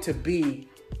was able to be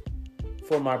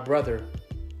for my brother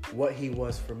what he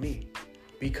was for me,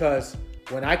 because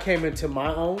when I came into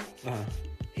my own,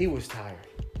 he was tired.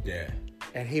 Yeah.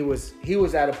 And he was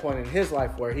at a point in his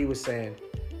life where he was saying,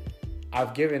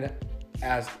 I've given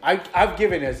as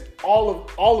all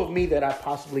of me that I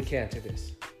possibly can to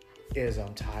this.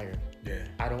 I'm tired. Yeah.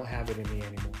 I don't have it in me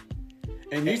anymore.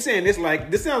 And you saying this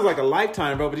sounds like a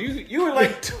lifetime, bro. But you were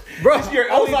like, bro, your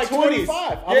I was early like 20s.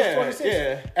 25. I was 26.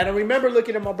 Yeah. And I remember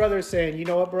looking at my brother and saying, you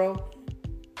know what, bro?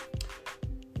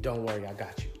 Don't worry, I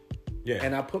got you. Yeah.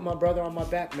 And I put my brother on my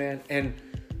back, man. And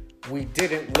we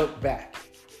didn't look back.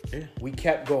 Yeah. We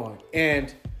kept going.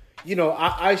 And,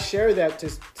 I share that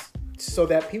so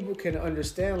that people can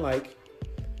understand, like,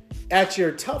 at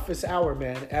your toughest hour,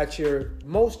 man, at your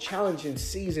most challenging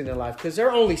season in life, because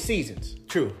they're only seasons.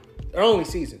 True. They're only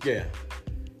seasons. Yeah.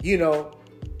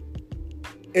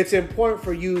 It's important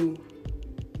for you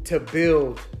to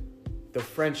build the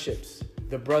friendships,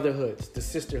 the brotherhoods, the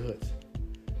sisterhoods,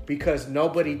 because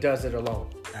nobody does it alone.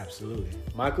 Absolutely.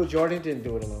 Michael Jordan didn't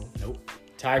do it alone. Nope.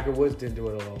 Tiger Woods didn't do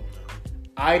it alone.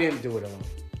 I didn't do it alone.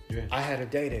 Yeah. I had a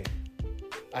day.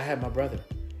 I had my brother.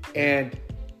 And,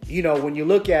 when you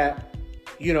look at,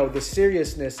 the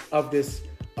seriousness of this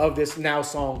now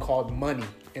song called Money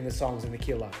in the Songs in the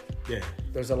Key of Life. Yeah.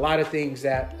 There's a lot of things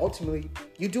that ultimately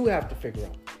you do have to figure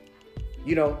out.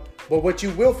 But what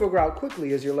you will figure out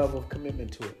quickly is your level of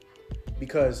commitment to it.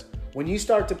 Because when you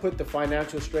start to put the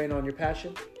financial strain on your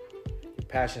passion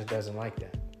doesn't like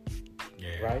that.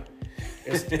 Yeah. Right?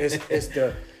 It's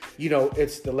the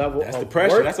it's the level That's of the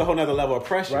pressure. work, That's a whole nother level of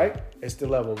pressure. right? It's the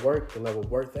level of work, the level of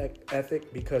work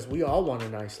ethic, because we all want a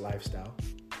nice lifestyle,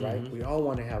 right? Mm-hmm. We all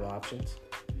want to have options.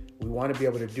 We want to be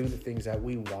able to do the things that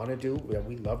we want to do, that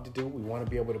we love to do. We want to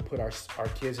be able to put our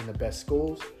kids in the best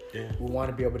schools. Yeah. We want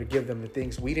to be able to give them the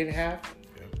things we didn't have.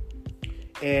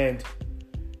 Yeah. And,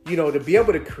 to be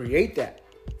able to create that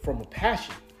from a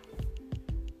passion,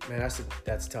 man,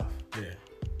 that's tough. Yeah.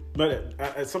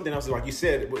 But something else, like you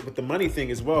said, with the money thing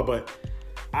as well. But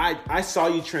I saw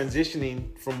you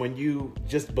transitioning from when you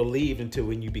just believed into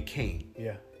when you became.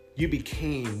 Yeah. You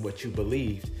became what you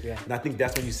believed. Yeah. And I think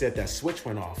that's when you said that switch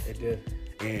went off. It did.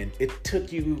 And it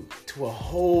took you to a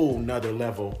whole nother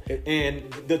level.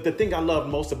 And the thing I love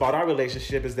most about our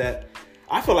relationship is that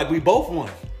I feel like we both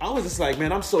won. I was just like,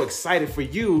 man, I'm so excited for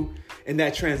you in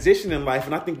that transition in life.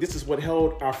 And I think this is what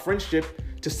held our friendship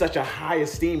to such a high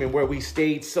esteem, and where we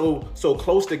stayed so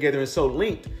close together and so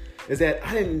linked, is that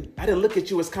I didn't look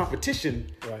at you as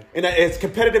competition. Right. And as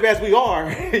competitive as we are,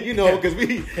 because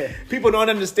people don't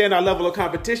understand our level of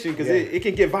competition, because it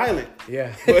can get violent.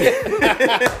 Yeah.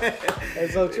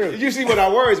 That's so true. You see what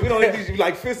our words, we don't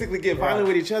like physically get violent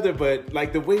with each other, but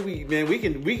like the way we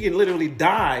can literally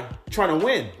die trying to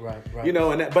win.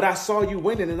 Right. But I saw you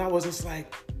winning, and I was just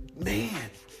like, man,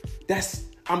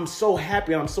 I'm so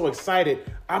happy. I'm so excited.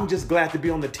 I'm just glad to be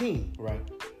on the team. Right.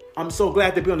 I'm so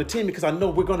glad to be on the team because I know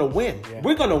we're going to win. Yeah.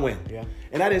 We're going to win. Yeah.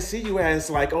 And I didn't see you as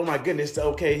like, oh my goodness,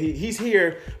 okay, he's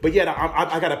here, but yet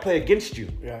I got to play against you.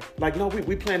 Yeah. Like, no,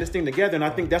 we playing this thing together. And I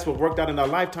think that's what worked out in our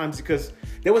lifetimes, because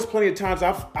there was plenty of times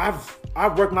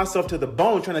I've worked myself to the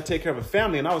bone trying to take care of a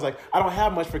family. And I was like, I don't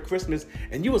have much for Christmas.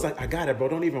 And you was like, I got it, bro.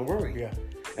 Don't even worry. Yeah.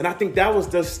 And I think that was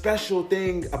the special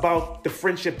thing about the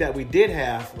friendship that we did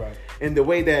have. Right. And the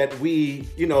way that we,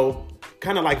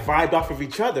 kind of like vibed off of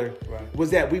each other. Right. Was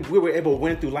that we were able to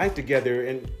win through life together.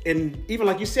 And even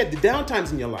like you said, the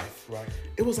downtimes in your life. Right.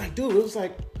 It was like, dude,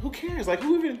 who cares? Like,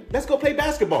 let's go play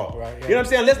basketball. Right, yeah. You know what I'm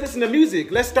saying? Let's listen to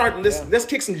music. Let's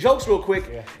kick some jokes real quick.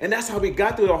 Yeah. And that's how we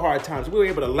got through the hard times. We were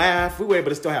able to laugh. We were able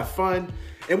to still have fun.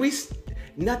 And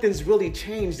nothing's really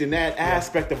changed in that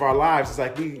aspect of our lives. It's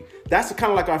like that's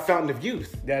kind of like our fountain of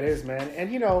youth. That is, man.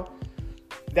 And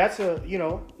that's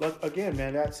again,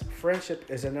 man, that's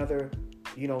friendship is another,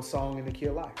 song in the key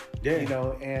of life.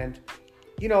 Yeah. And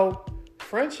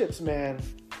friendships, man,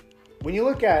 when you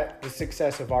look at the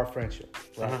success of our friendship,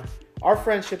 right? Uh-huh. Our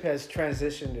friendship has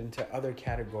transitioned into other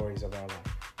categories of our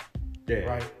life. Yeah.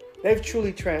 Right? They've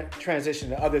truly transitioned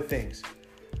to other things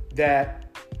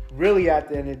that really, at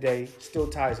the end of the day, still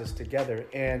ties us together.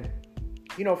 And,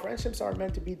 you know, friendships aren't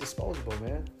meant to be disposable,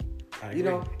 man. You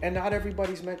know, and not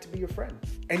everybody's meant to be your friend.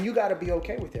 And you got to be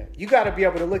okay with that. You got to be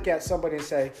able to look at somebody and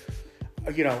say,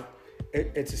 you know,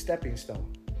 it's a stepping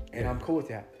stone, and I'm cool with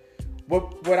that.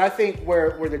 What I think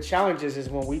where the challenge is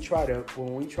when we try to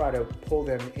pull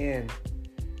them in,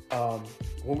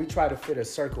 when we try to fit a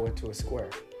circle into a square.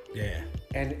 Yeah.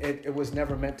 And it was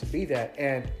never meant to be that.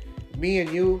 And me and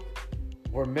you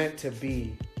were meant to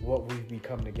be what we've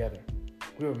become together.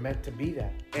 We were meant to be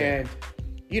that. Yeah. And,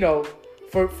 you know,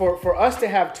 for us to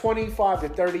have 25 to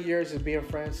 30 years of being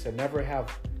friends, to never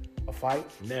have a fight.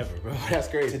 Never, bro. That's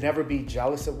crazy. To never be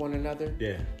jealous of one another.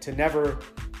 Yeah. To never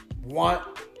want,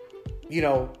 you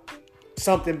know,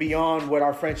 something beyond what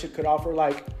our friendship could offer.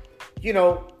 Like, you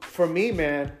know, for me,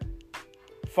 man,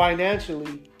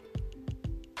 financially,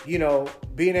 you know,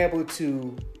 being able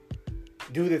to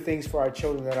do the things for our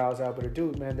children that I was able to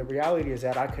do, man, the reality is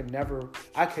that I could never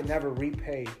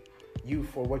repay you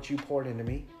for what you poured into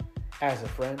me as a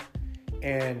friend.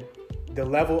 And the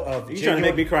level of you trying to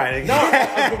make me cry.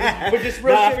 No, but just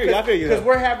real shit. I feel you. Because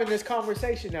we're having this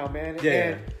conversation now, man. Yeah.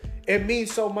 And it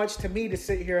means so much to me to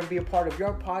sit here and be a part of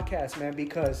your podcast, man,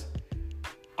 because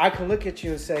I can look at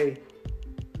you and say,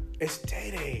 it's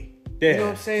Day. Yeah. You know what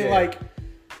I'm saying? Yeah. Like,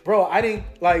 bro, I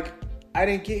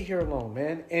didn't get here alone,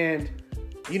 man. And,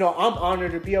 you know, I'm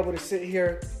honored to be able to sit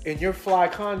here in your fly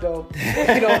condo,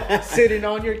 you know, sitting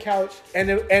on your couch and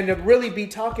to really be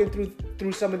talking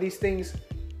through some of these things,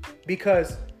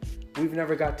 because we've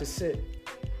never got to sit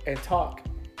and talk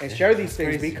and share these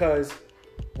things crazy. Because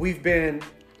we've been,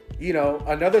 you know,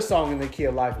 another song in the key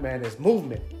of life, man, is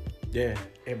movement. Yeah.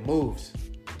 It moves.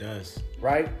 It does.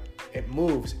 Right? It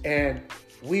moves. And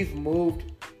we've moved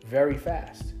very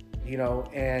fast, you know,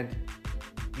 and,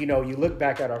 you know, you look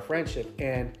back at our friendship,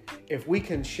 and if we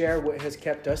can share what has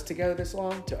kept us together this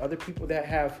long to other people that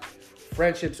have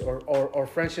friendships or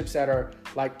friendships that are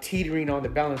like teetering on the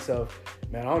balance of,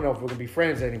 man, I don't know if we're gonna be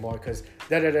friends anymore because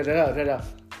da-da-da-da-da-da.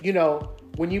 You know,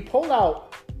 when you pull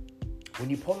out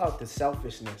the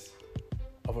selfishness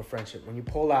of a friendship, when you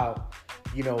pull out,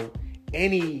 you know,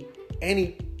 anything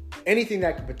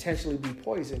that could potentially be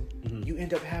poison, you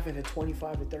end up having a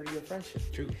 25 to 30 year friendship.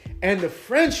 True. And the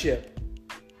friendship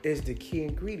is the key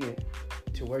ingredient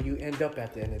to where you end up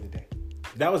at the end of the day.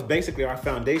 That was basically our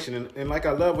foundation. And like,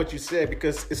 I love what you said,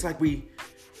 because it's like we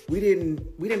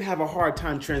didn't have a hard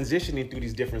time transitioning through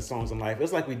these different songs in life. It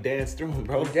was like we danced through them,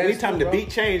 bro. Anytime the beat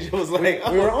changed, it was like,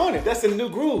 we were on it. That's a new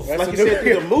groove. That's like you said,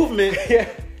 through the movement. Yeah.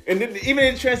 And then even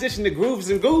in transition to grooves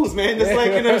and goos, man, it's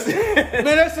like, you know what I'm saying? Man,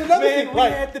 that's another thing. We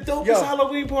had the dopest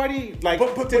Halloween party, like,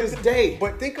 but to this day.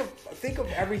 But think of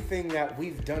everything that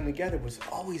we've done together was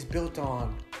always built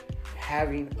on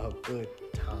having a good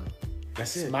time.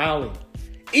 That's it. Smiling.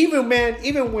 Even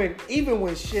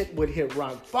when shit would hit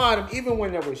rock bottom, even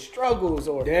when there were struggles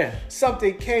or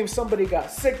something came, somebody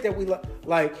got sick that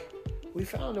we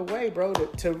found a way, bro,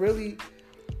 to really,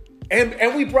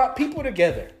 and we brought people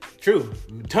together. True.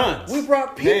 Tons. We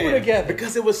brought people together.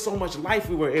 Because it was so much life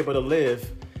we were able to live.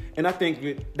 And I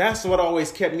think that's what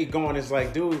always kept me going, is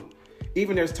like, dude,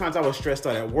 even there's times I was stressed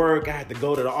out at work. I had to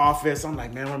go to the office. I'm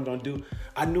like, man, what am I going to do?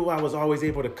 I knew I was always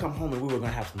able to come home and we were going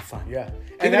to have some fun. Yeah.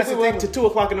 And that's the thing. To 2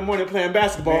 o'clock in the morning playing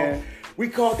basketball, man, we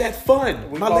called that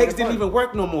fun. My legs didn't even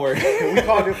work no more. We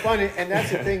called it fun. And that's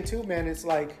the thing too, man. It's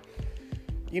like,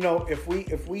 you know, if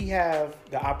we have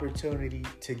the opportunity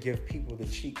to give people the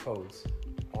cheat codes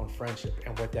on friendship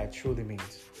and what that truly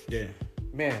means. Yeah.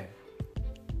 Man,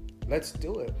 let's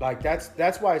do it. Like,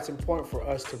 that's why it's important for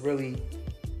us to really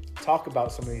talk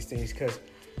about some of these things, because,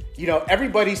 you know,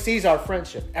 everybody sees our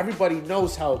friendship. Everybody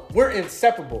knows how we're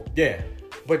inseparable. Yeah.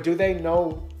 But do they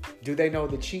know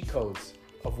the cheat codes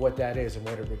of what that is and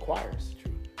what it requires?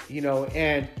 True. You know,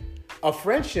 and a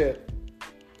friendship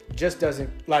just doesn't,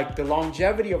 like, the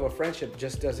longevity of a friendship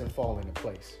just doesn't fall into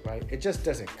place, right? It just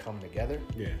doesn't come together.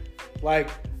 Yeah. Like,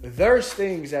 there's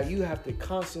things that you have to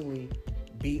constantly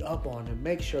be up on to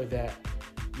make sure that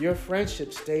your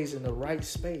friendship stays in the right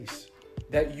space,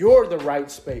 that you're in the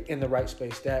right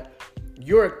space, that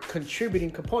you're a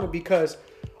contributing component, because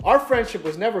our friendship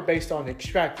was never based on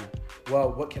extracting.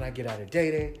 Well, what can I get out of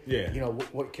dating? Yeah. You know,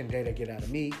 what can data get out of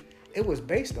me? It was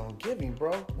based on giving,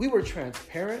 bro. We were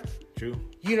transparent. True.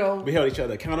 You know, we held each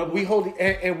other accountable.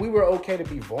 And we were okay to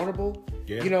be vulnerable.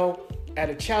 Yeah. You know, at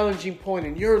a challenging point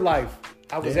in your life,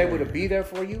 I was able to be there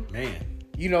for you. Man.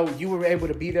 You know, you were able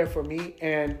to be there for me.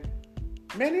 And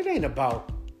man, it ain't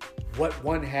about what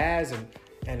one has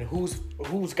and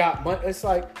who's got money. It's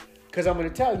like, because I'm going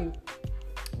to tell you,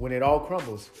 when it all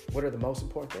crumbles, what are the most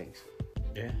important things?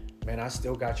 Yeah. Man, I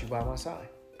still got you by my side.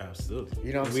 Absolutely.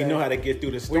 You know what I'm we saying? know how to get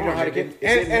through the storm. We know how to get,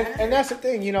 and that's the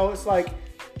thing, you know, it's like,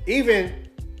 even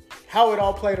how it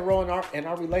all played a role in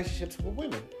our relationships with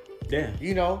women. Yeah.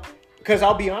 You know, because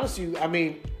I'll be honest with you, I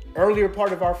mean, earlier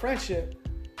part of our friendship,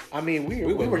 I mean, we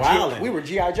were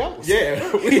G.I. Jones. Yeah.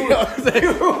 We were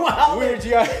wild. We were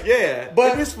G.I. Yeah.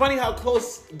 But it's funny how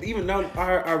close even though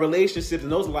our relationships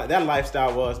and that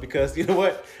lifestyle was, because you know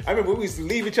what? I remember we used to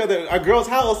leave each other our girl's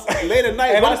house late at night,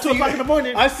 and 1 or 2 o'clock in the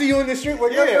morning. I see you in the street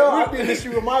with your girl, I'd be in the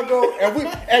street with my girl,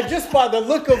 and just by the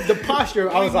look of the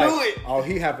posture, I was like, oh,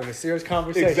 he having a serious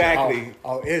conversation. Exactly.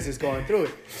 Oh, Iz is going through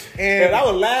it. And I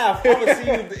would laugh. I would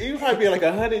see you would probably be like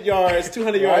 100 yards,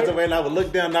 200 yards away, and I would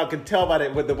look down and I could tell by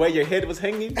the way your head was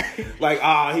hanging, like,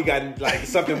 he got like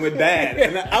something with dad.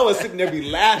 And I was sitting there be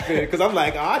laughing because I'm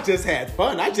like, I just had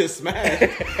fun. I just smashed.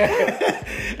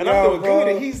 And I'm doing good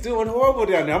and he's doing horrible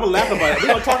down there. I'm going to laugh about it. We're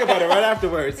going to talk about it right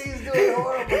afterwards. He's doing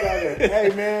horrible down there.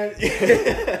 Hey,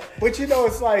 man. But you know,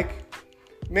 it's like,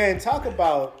 man, talking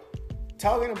about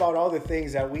all the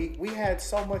things that we had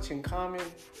so much in common.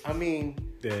 I mean,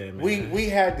 yeah, man. we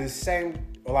had the same,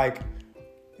 like,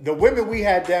 the women we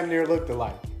had damn near looked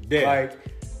alike. Yeah. Like,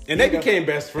 and they became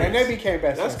best friends.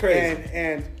 That's crazy.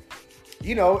 And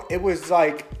you know, it was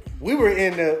like we were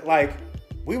in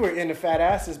the fat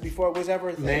asses before it was ever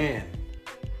a thing.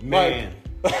 Man.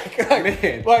 Like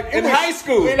in high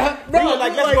school. We were like,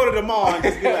 let's go to the mall and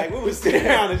just be like, we would sit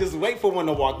around and just wait for one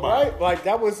to walk by. Right? Like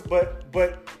that was,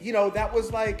 but you know, that was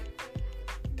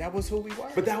who we were.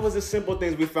 But that was the simple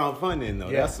things we found fun in, though.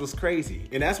 Yeah. That's what's crazy.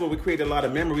 And that's where we created a lot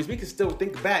of memories. We can still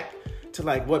think back to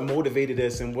like what motivated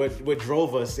us and what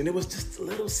drove us. And it was just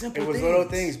little simple things. It was little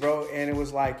things, bro. And it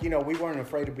was like, you know, we weren't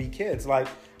afraid to be kids. Like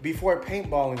before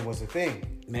paintballing was a thing.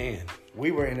 Man.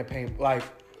 We were into paint, like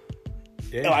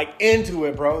into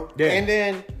it, bro. Yeah. And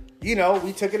then, you know,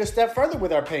 we took it a step further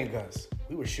with our paint guns.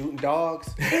 We were shooting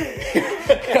dogs. You know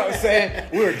what I'm saying?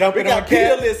 We were dumping on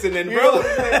cats. Listening, bro.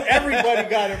 Everybody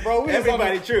got it, bro.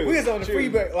 True. We was on the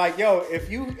freeway. Like, yo, if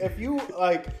you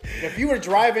were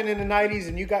driving in the 90s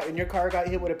and your car got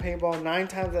hit with a paintball, 9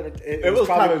 times out of it was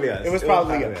probably us. It was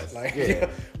probably us. Like, yeah.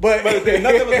 But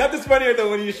nothing's funnier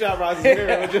than when you shot Ross's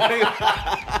mirror.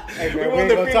 Hey, man, we were on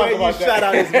the freeway, you shot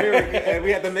out his mirror, and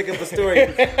we had to make up a story.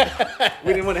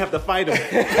 We didn't want to have to fight him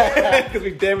because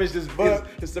we damaged his Suburban.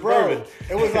 Bro,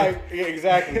 it was like, yeah,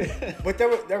 exactly. But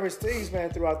there was things,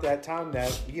 man, throughout that time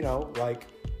that, you know, like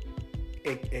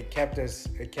it kept us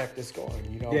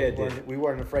going. You know, yeah, we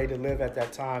weren't afraid to live at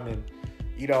that time, and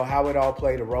you know how it all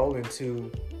played a role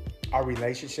into our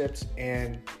relationships.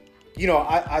 And you know,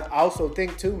 I also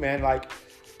think too, man, like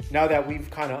now that we've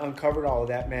kind of uncovered all of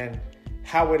that, man,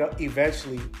 how it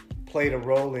eventually played a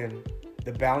role in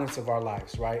the balance of our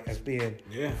lives, right? As being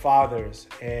fathers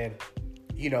and,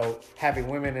 you know, having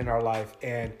women in our life.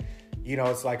 And, you know,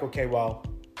 it's like, okay, well,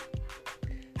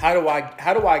 how do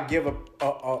I give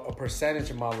a percentage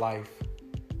of my life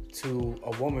to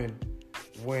a woman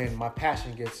when my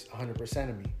passion gets 100%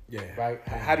 of me? Yeah. Right?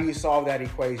 Yeah. How do you solve that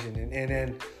equation? And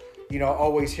then, you know,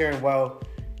 always hearing, well,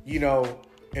 you know,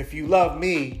 if you love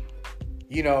me,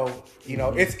 you know,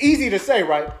 it's easy to say,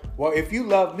 right? Well, if you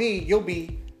love me, you'll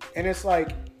be, and it's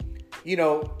like, you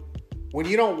know, when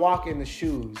you don't walk in the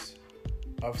shoes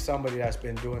of somebody that's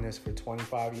been doing this for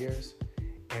 25 years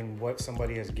and what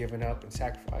somebody has given up and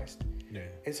sacrificed,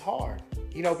 it's hard,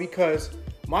 you know, because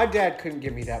my dad couldn't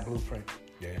give me that blueprint.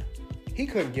 Yeah. He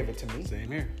couldn't give it to me. Same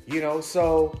here. You know,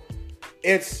 so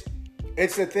it's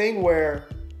a thing where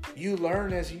you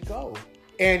learn as you go.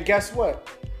 And guess what?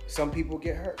 Some people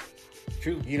get hurt.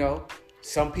 True. You know,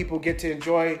 some people get to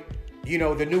enjoy, you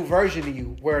know, the new version of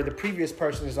you, where the previous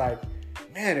person is like,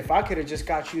 man, if I could have just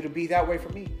got you to be that way for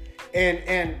me.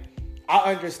 And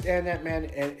I understand that, man,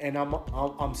 and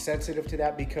I'm sensitive to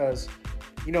that because,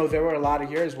 you know, there were a lot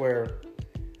of years where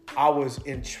I was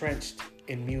entrenched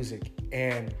in music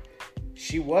and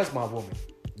she was my woman.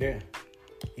 Yeah.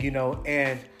 You know,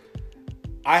 and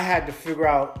I had to figure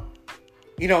out,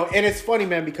 you know, and it's funny,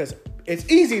 man, because it's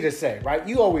easy to say, right?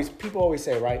 People always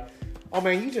say, right? Oh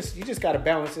man, you just got to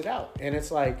balance it out. And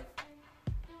it's like,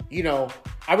 you know,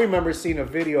 I remember seeing a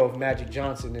video of Magic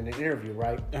Johnson in an interview,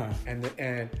 right? Uh-huh. And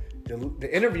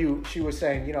the interview, she was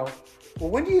saying, you know, well,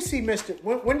 when do you see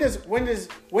when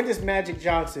does Magic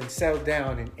Johnson settle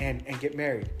down and get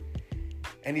married?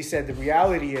 And he said, the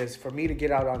reality is for me to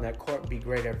get out on that court and be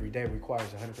great every day requires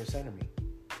 100% of me.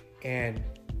 And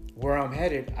where I'm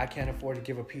headed, I can't afford to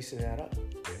give a piece of that up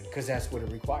because that's what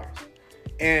it requires.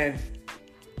 And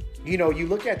you know, you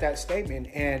look at that statement,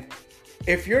 and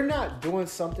if you're not doing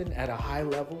something at a high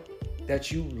level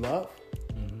that you love,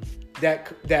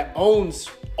 that owns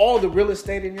all the real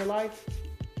estate in your life,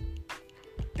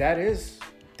 that is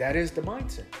the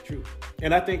mindset. True.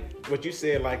 And I think what you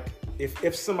said, like,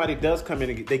 if somebody does come in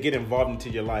and they get involved into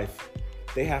your life,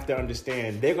 they have to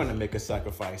understand they're going to make a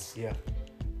sacrifice. Yeah.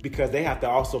 Because they have to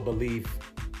also believe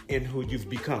in who you've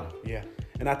become. Yeah.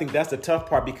 And I think that's the tough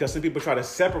part, because some people try to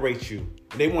separate you.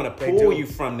 They want to pull you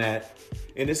from that.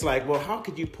 And it's like, well, how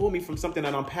could you pull me from something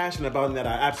that I'm passionate about and that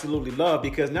I absolutely love?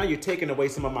 Because now you're taking away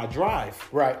some of my drive.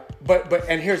 Right. But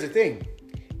and here's the thing.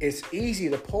 It's easy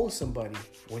to pull somebody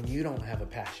when you don't have a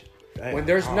passion. Damn. When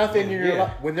there's nothing in your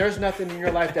life, when there's nothing in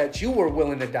your life that you were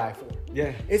willing to die for.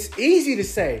 Yeah. It's easy to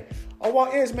say, "Oh,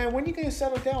 well, man, when you gonna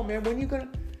settle down, man? When you gonna?"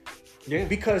 Yeah.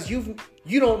 Because you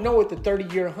don't know what the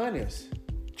 30-year hunt is.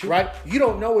 True. Right? You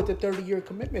don't know what the 30-year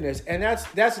commitment is. And that's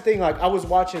the thing. Like, I was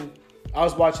watching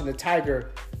the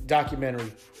Tiger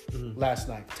documentary last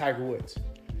night, Tiger Woods.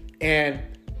 And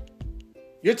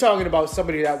you're talking about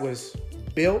somebody that was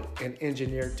built and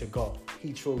engineered to golf.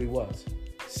 He truly was,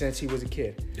 since he was a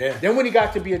kid. Yeah. Then when he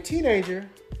got to be a teenager,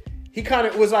 he kind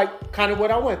of was like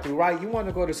what I went through, right? You want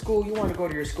to go to school, you want to go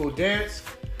to your school dance,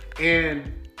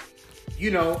 and, you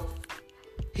know,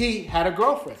 he had a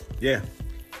girlfriend. Yeah.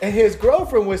 And his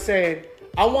girlfriend was saying,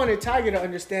 I wanted Tiger to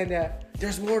understand that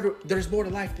there's more to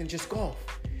life than just golf.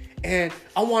 And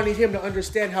I wanted him to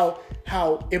understand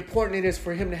how important it is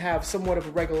for him to have somewhat of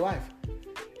a regular life.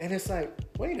 And it's like,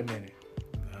 wait a minute.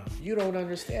 No. You don't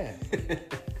understand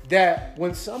that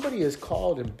when somebody is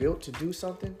called and built to do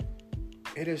something,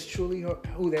 it is truly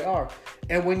who they are.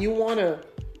 And when you want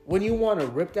to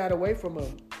rip that away from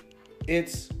them,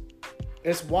 it's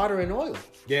water and oil.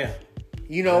 Yeah.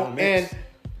 You know, and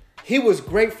he was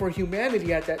great for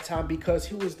humanity at that time because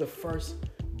he was the first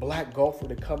black golfer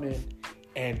to come in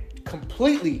and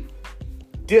completely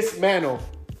dismantle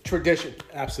tradition.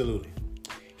 Absolutely.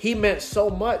 He meant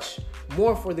so much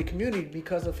more for the community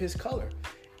because of his color.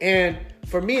 And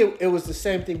for me, it was the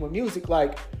same thing with music.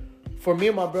 Like, for me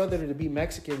and my brother to be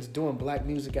Mexicans doing black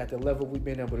music at the level we've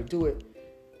been able to do it,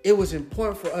 it was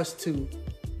important for us to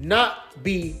not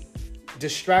be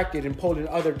distracted and pulled in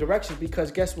other directions, because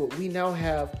guess what? We now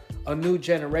have a new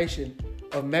generation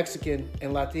of Mexican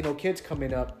and Latino kids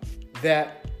coming up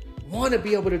that want to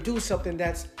be able to do something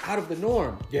that's out of the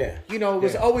norm. Yeah. You know, it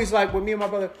was always like with me and my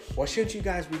brother, well, shouldn't you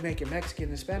guys be making Mexican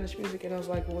and Spanish music? And I was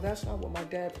like, well, that's not what my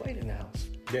dad played in the house.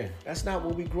 Yeah. That's not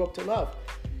what we grew up to love.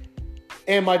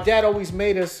 And my dad always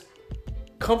made us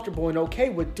comfortable and okay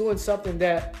with doing something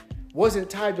that wasn't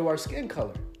tied to our skin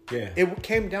color. Yeah. It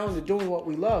came down to doing what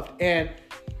we loved. And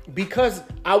because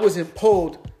I wasn't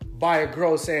pulled by a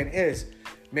girl saying,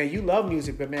 man, you love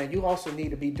music, but man, you also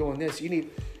need to be doing this.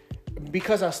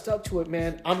 Because I stuck to it,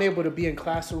 man, I'm able to be in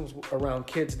classrooms around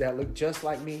kids that look just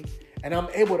like me, and I'm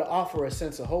able to offer a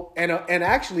sense of hope and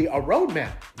actually a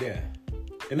roadmap. Yeah.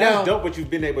 And that's dope what you've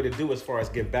been able to do as far as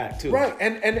give back too. Right.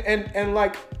 And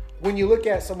like when you look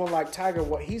at someone like Tiger,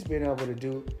 what he's been able to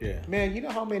do, man, you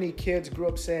know how many kids grew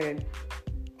up saying,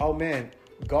 oh man,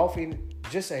 golfing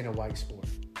just ain't a white sport.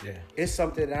 Yeah. It's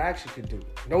something that I actually could do.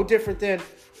 No different than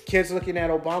kids looking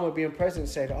at Obama being president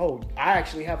saying, oh, I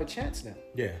actually have a chance now.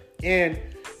 Yeah. And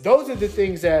those are the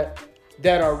things that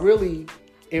are really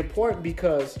important,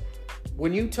 because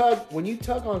when you tug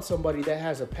on somebody that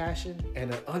has a passion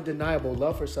and an undeniable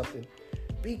love for something,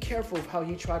 be careful of how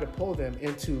you try to pull them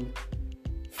into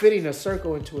fitting a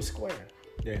circle into a square.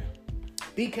 Yeah.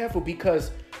 Be careful,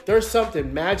 because there's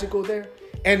something magical there.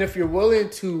 And if you're willing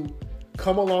to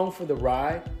come along for the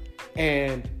ride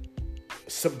and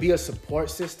be a support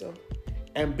system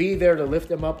and be there to lift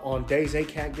them up on days they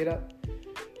can't get up,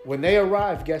 when they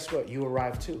arrive, guess what? You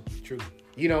arrive too. True.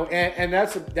 You know, and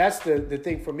that's the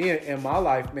thing for me in my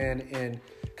life, man. And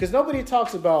because nobody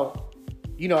talks about,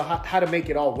 you know, how to make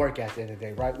it all work at the end of the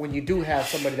day, right? When you do have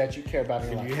somebody that you care about in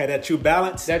your life. You had that true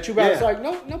balance. That true balance. Like,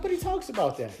 nobody talks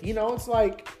about that. You know, it's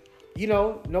like, you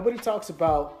know, nobody talks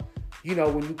about, you know,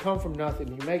 when you come from nothing,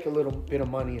 you make a little bit of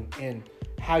money, and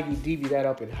how you divvy that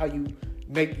up, and how you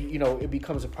make, you know, it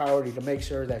becomes a priority to make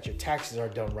sure that your taxes are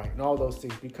done right and all those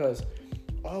things, because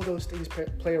all those things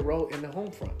play a role in the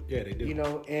home front. Yeah, they do. You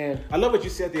know, and I love what you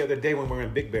said the other day when we were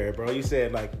in Big Bear, bro. You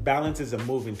said, like, balance is a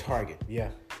moving target. Yeah.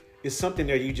 It's something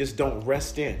that you just don't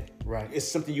rest in. Right.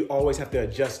 It's something you always have to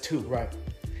adjust to. Right.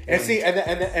 And see,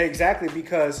 and exactly,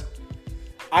 because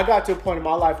I got to a point in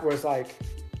my life where it's like,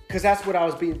 because that's what I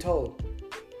was being told,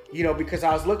 you know, because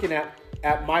I was looking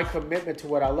at my commitment to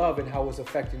what I love and how it was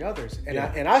affecting others. And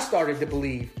I started to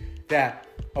believe that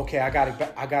okay, I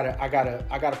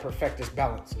gotta perfect this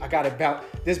balance.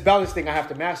 This balance thing I have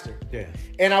to master. Yeah.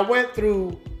 And I went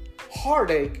through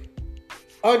heartache,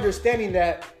 understanding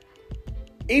that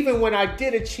even when I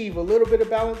did achieve a little bit of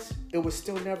balance, it was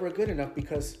still never good enough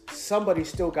because somebody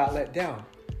still got let down.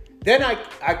 Then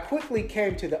I quickly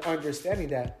came to the understanding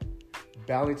that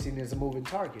balancing is a moving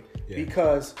target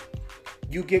because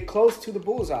you get close to the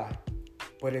bullseye,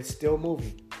 but it's still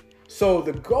moving. So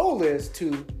the goal is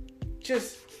to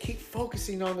just keep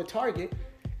focusing on the target,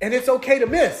 and it's okay to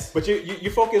miss. But you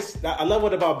focus. I love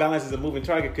what about balance is a moving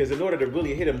target, because in order to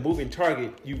really hit a moving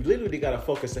target, you literally got to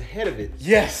focus ahead of it.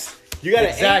 Yes. You got to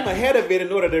aim ahead of it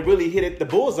in order to really hit it the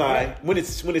bullseye when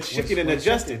it's shifting and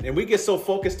adjusting. And we get so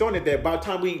focused on it that by the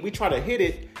time we try to hit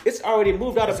it, it's already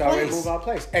moved out of place. It's already moved out of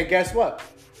place. And guess what?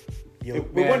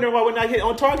 We're wondering why we're not hitting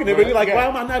on target. And we're like, why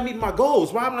am I not meeting my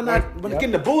goals? Why am I not getting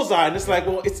the bullseye? And it's like,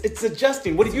 well, it's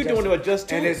adjusting. What are you doing to adjust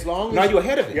to it? And as long as now you're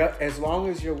ahead of it. Yeah, as long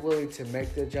as you're willing to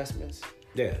make the adjustments.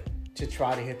 Yeah. To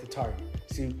try to hit the target.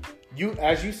 See,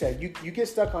 as you said, you get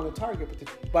stuck on the target,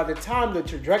 but by the time the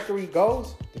trajectory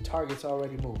goes, the target's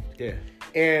already moved. Yeah.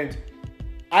 And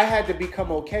I had to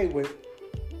become okay with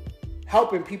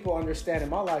helping people understand in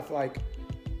my life, like,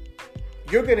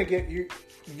 you're gonna get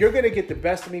the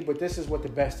best of me, but this is what the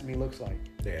best of me looks like.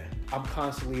 Yeah. I'm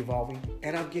constantly evolving,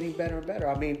 and I'm getting better and better.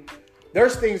 I mean,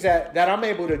 there's things that I'm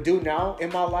able to do now in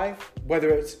my life, whether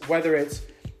it's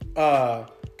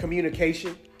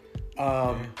communication.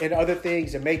 And other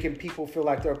things, and making people feel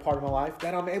like they're a part of my life,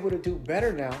 that I'm able to do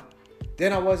better now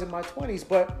than I was in my 20s.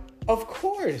 But of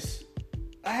course,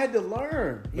 I had to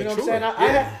learn. You know what I'm saying?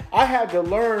 I had to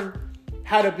learn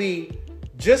how to be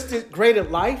just as great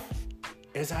at life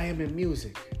as I am in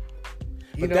music.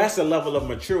 But that's a level of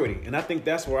maturity. And I think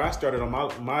that's where I started on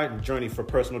my journey for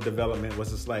personal development,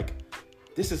 was just like,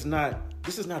 this is not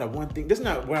a one thing. This is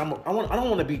not where I don't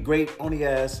want to be great only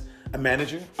as a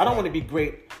manager. I don't want to be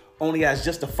great only as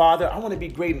just a father. I want to be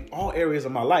great in all areas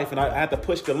of my life, and I had to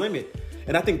push the limit.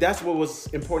 And I think that's what was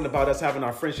important about us having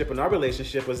our friendship and our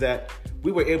relationship, was that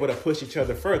we were able to push each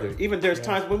other further. Even there's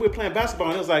times when we were playing basketball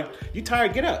and it was like, you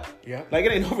tired, get up. Yeah. Like,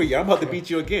 it ain't over yet. I'm about to beat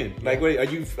you again. Yeah. Like, wait,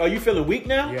 are you feeling weak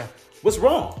now? Yeah. What's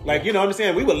wrong? Like, you know what I'm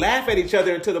saying? We would laugh at each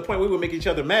other to the point we would make each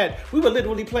other mad. We would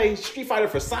literally play Street Fighter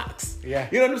for socks. Yeah.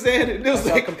 You know what I'm saying? It was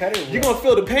that's like, you're going to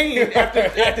feel the pain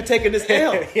after taking this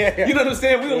L. Yeah. You know what I'm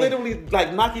saying? We would literally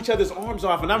like knock each other's arms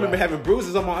off. And I remember having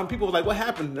bruises on my arm. People were like, what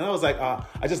happened? And I was like,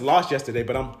 I just lost yesterday,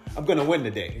 but I'm going to win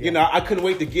today. Yeah. You know, I couldn't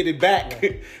wait to get it back.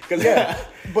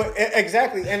 But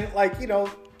exactly. And like, you know,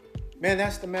 man,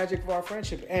 that's the magic of our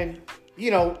friendship. And,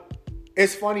 you know,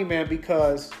 it's funny, man,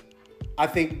 because I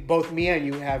think both me and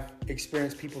you have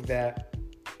experienced people that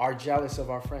are jealous of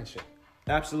our friendship.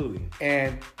 Absolutely.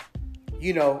 And,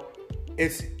 you know,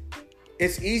 it's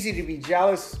easy to be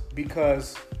jealous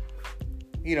because,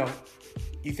 you know,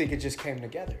 you think it just came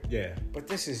together. Yeah. But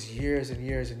this is years and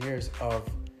years and years of,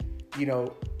 you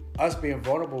know, us being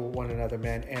vulnerable with one another,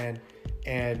 man,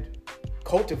 and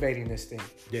cultivating this thing.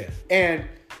 Yeah. And,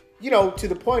 you know, to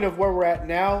the point of where we're at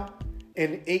now,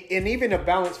 and even a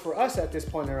balance for us at this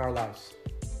point in our lives.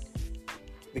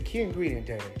 The key ingredient,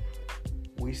 David,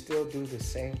 we still do the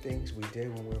same things we did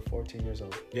when we were 14 years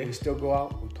old. Yeah. We still go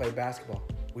out, we play basketball,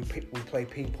 we play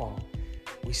ping pong,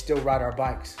 we still ride our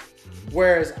bikes. Mm-hmm.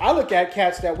 Whereas I look at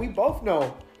cats that we both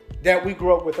know that we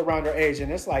grew up with around our age,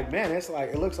 and it's like, man,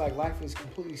 it looks like life is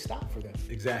completely stopped for them.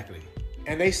 Exactly.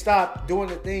 And they stop doing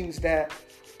the things that,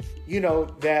 you know,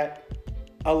 that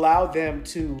allow them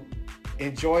to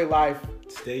enjoy life,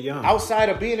 stay young, outside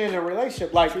of being in a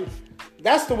relationship. Like,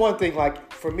 that's the one thing,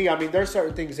 like, for me, I mean, there's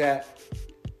certain things that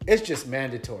it's just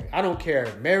mandatory. I don't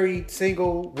care, married,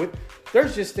 single,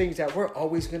 there's just things that we're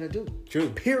always going to do. True.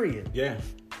 Period. Yeah.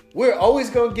 We're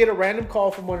always going to get a random call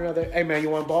from one another. Hey, man,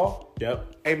 you want a ball?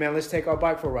 Yep. Hey, man, let's take our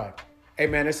bike for a ride. Hey,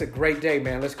 man, it's a great day,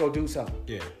 man. Let's go do something.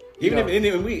 Yeah.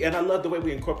 And I love the way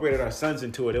we incorporated our sons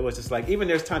into it. It was just like, even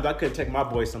there's times I couldn't take my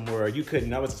boy somewhere, or you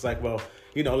couldn't. I was just like, well,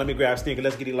 you know, let me grab Stinker,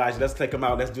 let's get Elijah, let's take him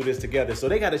out, let's do this together. So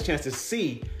they got a chance to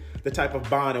see the type of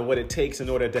bond and what it takes in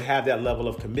order to have that level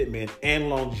of commitment and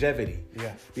longevity.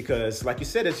 Yeah. Because like you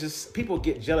said, it's just people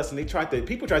get jealous, and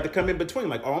people try to come in between,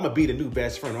 like, oh, I'm gonna be the new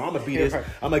best friend, or I'm gonna be this, right.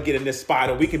 I'm gonna get in this spot,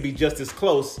 or we can be just as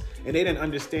close. And they didn't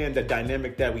understand the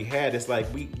dynamic that we had. It's like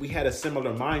we had a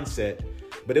similar mindset,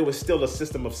 but it was still a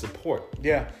system of support.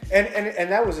 Yeah. And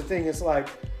that was the thing. It's like,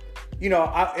 you know,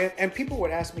 and people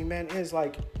would ask me, man, it's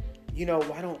like, you know,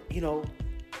 why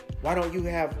don't you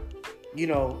have, you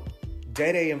know,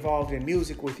 Day involved in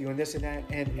music with you and this and that?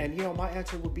 And you know, my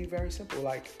answer would be very simple.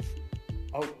 Like,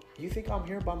 oh, you think I'm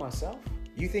here by myself?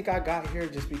 You think I got here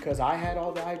just because I had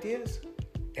all the ideas?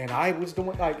 And I was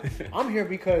doing like, I'm here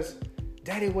because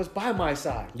Daddy was by my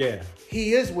side. Yeah.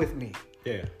 He is with me.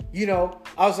 Yeah. You know,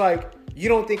 I was like, you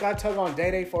don't think I tug on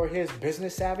Day for his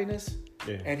business savviness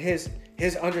and his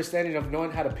understanding of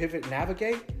knowing how to pivot and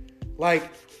navigate?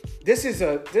 Like, this is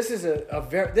a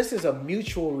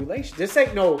mutual relation. This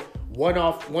ain't no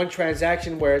one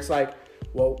transaction where it's like,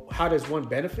 well, how does one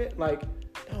benefit? Like,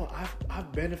 no,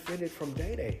 I've benefited from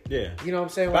Day. Yeah. You know what I'm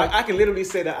saying? But like, I can literally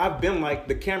say that I've been like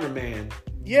the cameraman.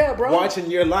 Yeah, bro. Watching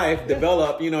your life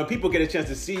develop, and people get a chance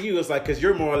to see you. It's like, because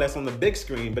you're more or less on the big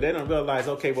screen, but they don't realize,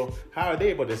 okay, well, how are they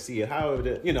able to see it? How are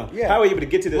they, how are you able to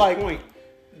get to this point?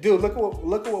 Dude, look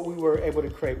at what we were able to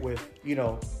create with,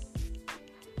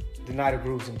 the Night of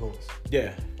Grooves and Ghouls.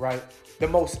 Yeah. Right? The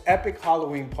most epic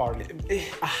Halloween party.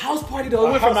 A house party, though.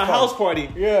 We went from a house party.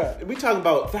 Yeah. We talking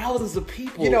about thousands of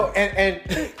people. And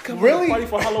come really on, party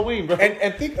for Halloween, bro.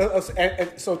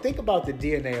 So think about the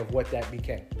DNA of what that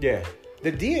became. Yeah.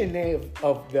 The DNA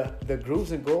of the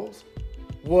Grooves and Ghouls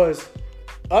was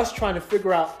us trying to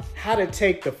figure out how to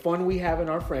take the fun we have in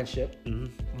our friendship,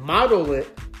 model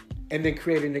it, and then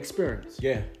create an experience.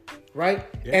 Yeah. Right?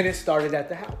 Yeah. And it started at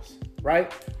the house,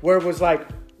 right? Where it was like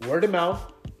word of mouth.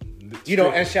 And we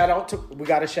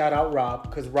got to shout out Rob,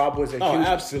 because Rob was a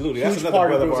absolutely. huge That's another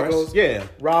part of brother of Grooves and ours. Ghouls. Yeah.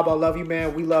 Rob, I love you,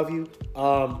 man. We love you.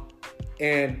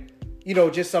 And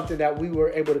just something that we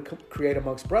were able to create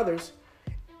amongst brothers.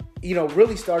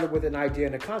 Really started with an idea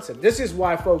and a concept. This is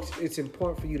why, folks, it's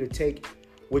important for you to take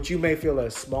what you may feel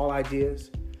as small ideas,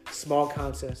 small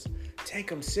concepts, take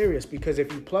them serious, because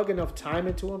if you plug enough time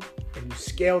into them and you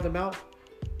scale them out,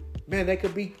 man, they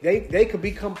could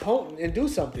become potent and do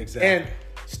something. Exactly. And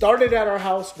started at our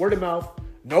house, word of mouth,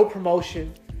 no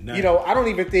promotion. None. I don't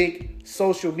even think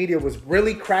social media was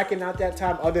really cracking out that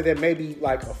time, other than maybe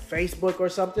like a Facebook or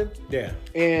something. Yeah.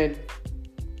 And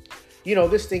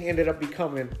this thing ended up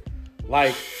becoming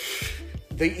like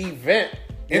the event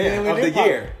of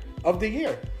the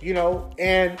year,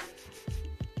 and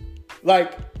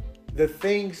like the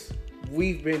things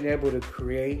we've been able to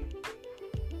create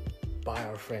by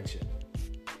our friendship.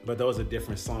 But those are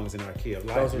different songs in our key of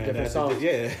life. Those are different songs.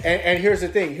 Yeah. And here's the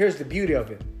thing. Here's the beauty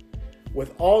of it.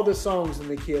 With all the songs in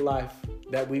the key of life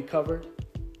that we covered,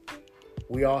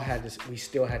 we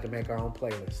still had to make our own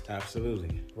playlist.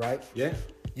 Absolutely. Right? Yeah.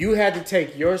 You had to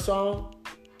take your song,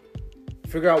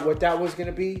 figure out what that was going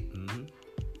to be,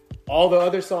 all the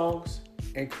other songs,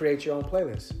 and create your own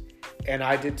playlist. And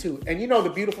I did too. And the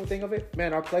beautiful thing of it,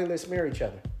 man, our playlists mirror each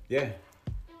other. Yeah.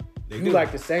 You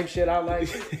like the same shit I like.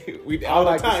 We all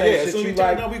like the same shit so you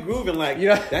like. We grooving like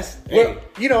that's and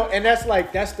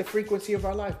that's the frequency of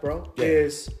our life, bro. Yeah.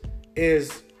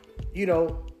 Is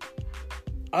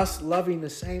us loving the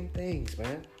same things,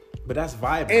 man. But that's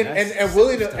vibing.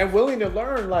 And willing to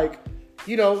learn, like,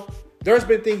 there's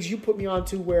been things you put me on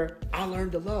to where I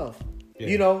learned to love.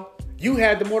 Yeah. You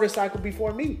had the motorcycle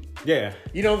before me. Yeah.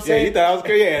 You know what I'm saying? Yeah, you thought I was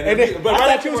crazy. Yeah. But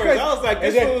I thought you was crazy. I was like,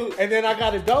 and then I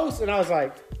got a dose, and I was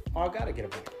like, oh, I gotta get a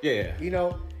bike. Yeah.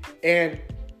 And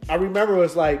I remember it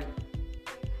was like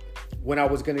when I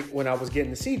was getting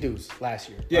the Sea-Doos last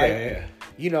year. Yeah,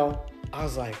 right? I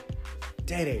was like,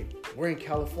 Daddy, we're in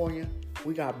California.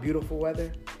 We got beautiful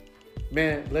weather.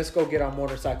 Man, let's go get our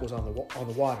motorcycles on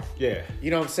the water. Yeah.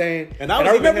 You know what I'm saying? And I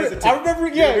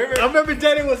remember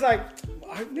Daddy was like,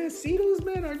 man, Sea-Doos,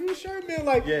 man, are you sure, man?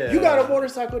 Like, you got a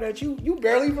motorcycle that you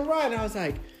barely even ride. And I was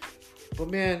like, but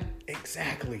man,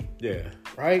 exactly. Yeah.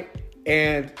 Right?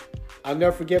 And I'll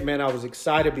never forget, man, I was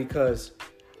excited because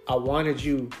I wanted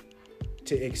you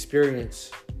to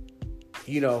experience,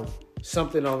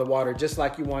 something on the water, just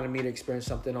like you wanted me to experience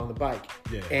something on the bike.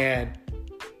 Yeah. And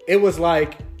it was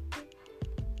like,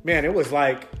 man, you on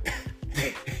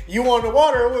the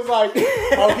water, it was like,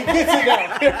 oh, he gets it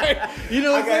now. You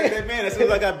know what I'm saying? Man, as soon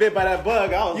as I got bit by that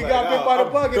bug, I was you got bit by the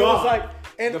bug, and it was like,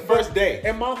 the first day.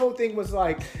 And my whole thing was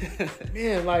like,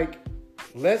 man, like,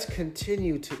 let's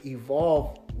continue to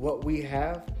evolve what we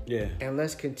have. Yeah. And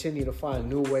let's continue to find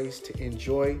new ways to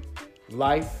enjoy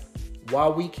life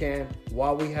while we can,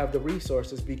 while we have the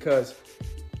resources, because,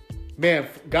 man,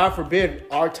 God forbid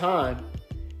our time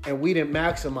and we didn't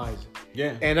maximize it.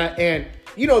 Yeah. And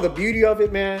the beauty of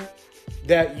it, man,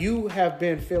 that you have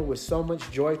been filled with so much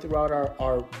joy throughout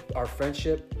our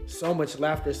friendship, so much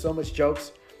laughter, so much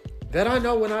jokes, that I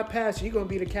know when I pass, you're going to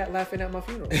be the cat laughing at my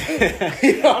funeral. I'm going to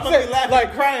be laughing,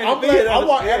 like, crying. I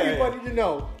want everybody to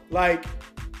know, like,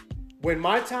 when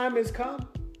my time has come,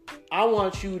 I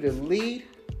want you to lead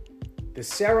the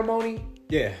ceremony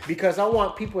Yeah. Because I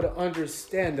want people to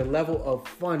understand the level of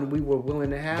fun we were willing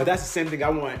to have. But that's the same thing I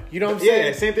want. You know what I'm saying?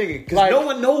 Yeah, same thing. Because Like, no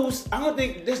one knows. I don't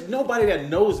think there's nobody that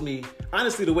knows me,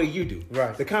 honestly, the way you do.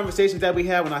 Right. The conversations that we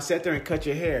had when I sat there and cut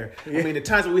your hair. I mean, the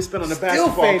times that we spent on the Still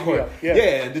basketball fade me court. up. Yeah.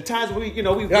 Yeah. The times we, you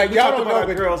know, we like, we y'all talked don't about know, our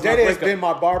but girls. Dede has been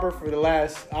my barber for the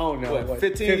last, I don't know, what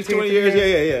 15, 20 years?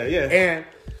 Yeah. And,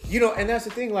 you know, and that's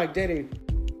the thing, like, Dede,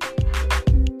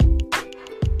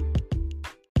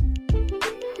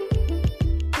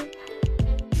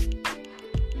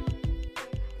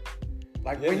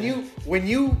 like, Yeah,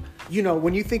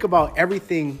 when you think about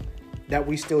everything that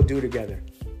we still do together,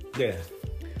 Yeah.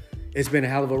 it's been a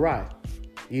hell of a ride,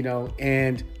 you know,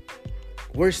 and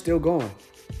we're still going,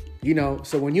 you know.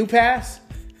 So when you pass,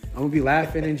 I'm gonna be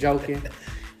laughing and joking.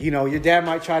 You know, your dad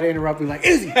might try to interrupt me like,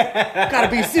 Izzy, gotta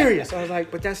be serious. I was like,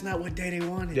 but that's not what Dede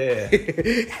wanted. Yeah.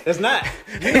 It's not.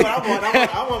 You know what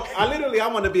I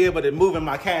want to be able to move in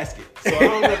my casket. So I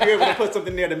don't know if you're able to put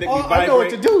something there to make me vibrate. I know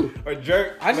what to do. Or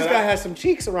jerk. I just gotta have some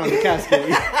cheeks around the casket.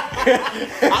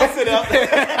 I'll sit up.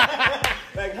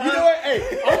 Like, huh? You know what?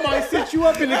 Hey, I might sit you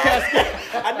up in the casket.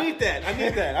 I need that.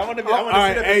 I want to All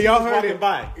right, sit up hey, and y'all see who's heard walking it.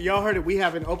 by. Y'all heard it. We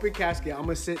have an open casket. I'm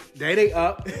gonna sit Dede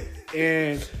up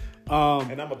and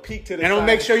And I'm gonna peek to the and I'm side gonna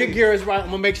make sure and your see. gear is right. I'm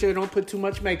gonna make sure you don't put too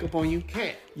much makeup on you.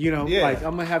 Can't. You know, Yeah. like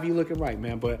I'm gonna have you looking right,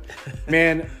 man. But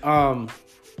man,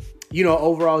 you know,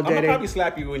 overall, I'm gonna Dede. probably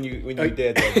slap you when you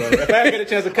dead though, bro. If I ever get a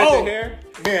chance to cut your hair,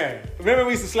 man. remember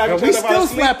we used to slap Yo, each we other while still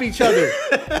asleep? slap each other.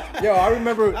 Yo, I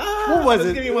remember what was let's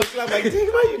it? give you one slap like, dang,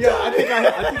 why you Yo, doing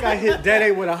I think I hit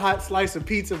Dede with a hot slice of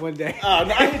pizza one day. Oh,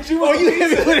 no, I hit you. Oh, you hit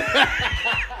me with it.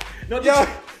 No, did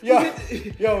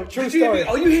Yo, true did you hit story. me?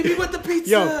 Oh, you hit me with the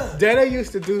pizza. Yo, Dede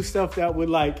used to do stuff that would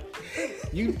like,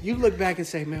 you look back and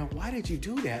say, man, why did you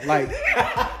do that? Like,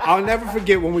 I'll never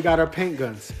forget when we got our paint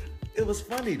guns. It was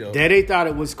funny though. Dede thought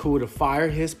it was cool to fire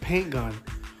his paint gun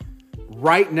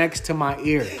right next to my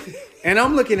ear. And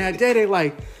I'm looking at Dede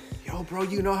like, yo, bro,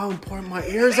 you know how important my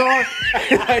ears are?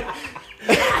 Like,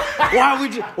 why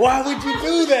would you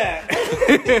do that?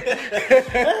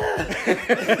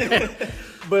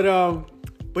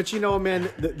 But you know, man,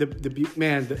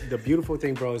 the beautiful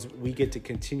thing, bro, is we get to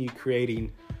continue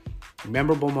creating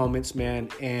memorable moments, man,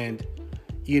 and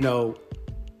you know,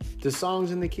 the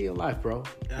songs in the key of life, bro.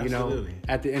 Absolutely. You know,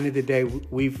 at the end of the day,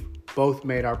 we've both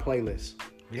made our playlists.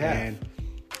 Yeah.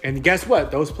 And guess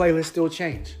what? Those playlists still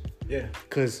change. Yeah.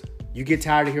 Because you get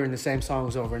tired of hearing the same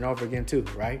songs over and over again too,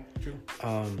 right? True.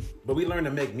 But we learned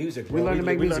to make music, bro. We learned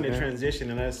We music, learned to man. transition,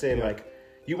 and I said, like,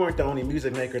 you weren't the only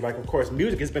music maker. Like, of course,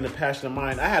 music has been a passion of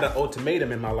mine. I had an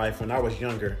ultimatum in my life when I was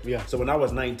younger. Yeah. So when I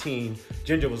was 19,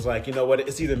 Ginger was like, you know what?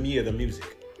 It's either me or the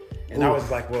music. And I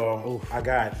was like, well, I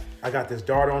got this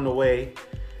daughter on the way,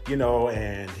 you know,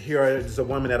 and here is a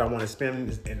woman that I want to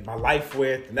spend my life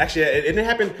with. And actually, it didn't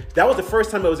happen. That was the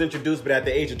first time it was introduced, but at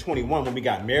the age of 21, when we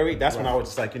got married, that's when I was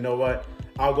just like, you know what?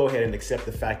 I'll go ahead and accept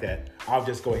the fact that I'll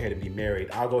just go ahead and be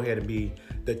married. I'll go ahead and be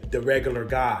the regular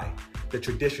guy, the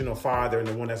traditional father, and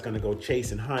the one that's going to go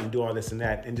chase and hunt and do all this and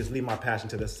that, and just leave my passion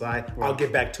to the side. Right. I'll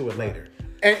get back to it later.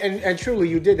 And truly,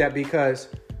 you did that because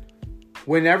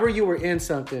whenever you were in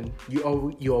something, you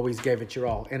always gave it your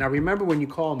all. And I remember when you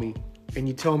called me and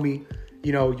you told me,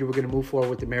 you know, you were going to move forward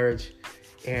with the marriage,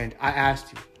 and I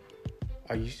asked you,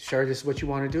 are you sure this is what you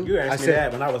want to do? You asked me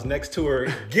that when I was next to her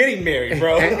getting married,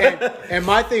 bro. and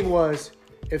my thing was,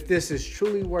 if this is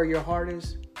truly where your heart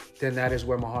is, then that is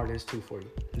where my heart is too for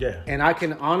you. Yeah. And I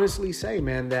can honestly say,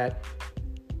 man, that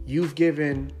you've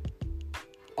given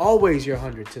always your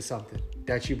 100 to something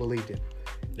that you believed in.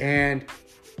 And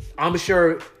I'm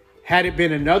sure had it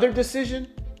been another decision,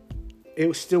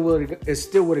 it still would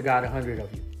have got 100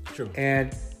 of you. True.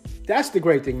 And that's the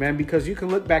great thing, man, because you can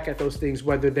look back at those things,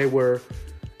 whether they were,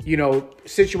 you know,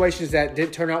 situations that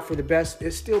didn't turn out for the best.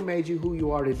 It still made you who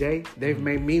you are today. They've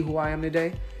made me who I am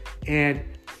today. And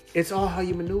it's all how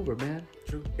you maneuver, man.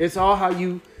 True. It's all how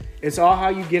you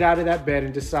get out of that bed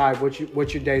and decide what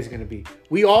your day is going to be.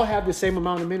 We all have the same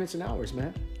amount of minutes and hours,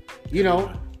 man. You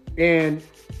know, and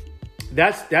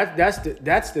that's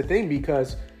the thing,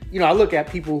 because, you know, I look at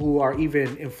people who are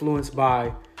even influenced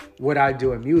by what I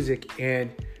do in music, and,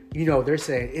 you know, they're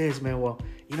saying, man, well,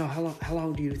 you know, how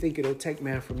long do you think it'll take,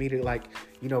 man, for me to, like,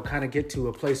 you know, kind of get to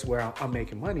a place where I'm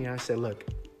making money? And I said, look,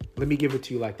 let me give it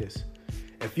to you like this.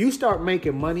 If you start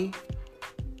making money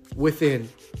within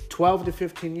 12 to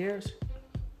 15 years,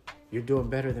 you're doing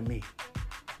better than me.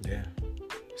 Yeah.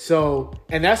 So,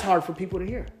 and that's hard for people to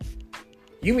hear.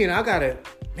 You mean I gotta,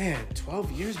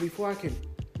 12 years before I can,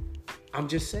 I'm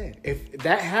just saying, if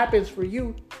that happens for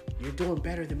you, you're doing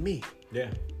better than me. Yeah.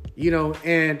 You know,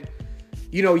 and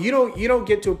you don't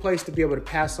get to a place to be able to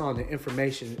pass on the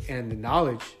information and the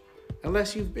knowledge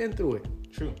unless you've been through it.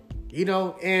 True.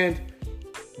 And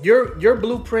your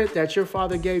blueprint that your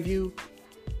father gave you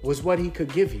was what he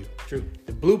could give you. True.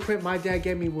 The blueprint my dad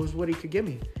gave me was what he could give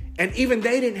me. And even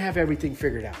they didn't have everything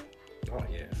figured out. Oh,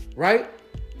 yeah. Right?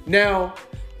 Now,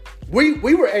 we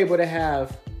were able to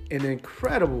have an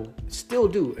incredible,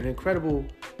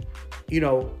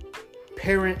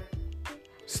 parent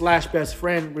 / best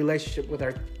friend relationship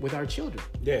with our children.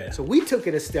 Yeah. So we took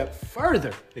it a step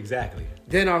further. Exactly.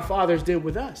 Than our fathers did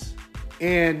with us.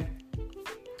 And,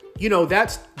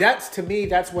 that's to me,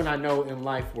 that's when I know in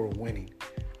life we're winning.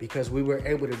 Because we were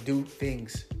able to do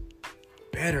things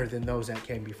better than those that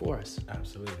came before us.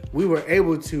 Absolutely. We were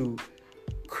able to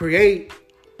create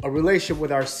a relationship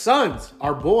with our sons,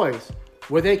 our boys,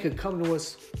 where they could come to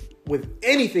us with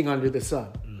anything under the sun.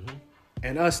 Mm-hmm.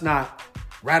 And us not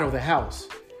rattle the house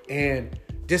and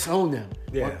disown them.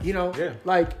 Yeah.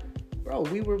 Bro,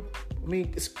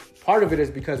 part of it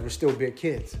is because we're still big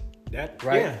kids.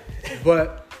 Right? Yeah.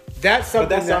 But that's something.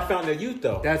 But that's our fountain of youth,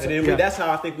 though. That's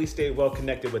how I think we stayed well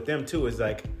connected with them too. Is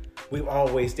like we've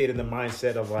always stayed in the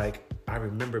mindset of like, I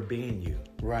remember being you.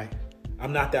 Right.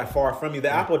 I'm not that far from you. The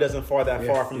apple doesn't fall that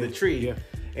far from the tree. Yeah.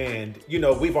 And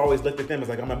we've always looked at them as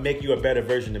like, I'm gonna make you a better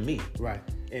version of me. Right.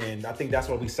 And I think that's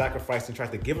why we sacrificed and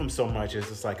tried to give him so much. Is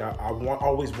it's like I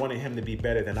always wanted him to be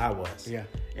better than I was. Yeah.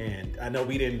 And I know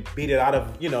we didn't beat it out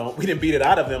of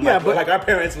them. Yeah, but our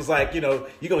parents was like, you're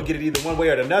gonna get it either one way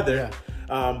or another.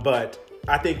 Yeah. But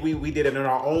I think we did it in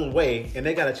our own way, and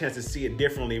they got a chance to see it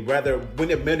differently. Rather when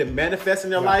it manifests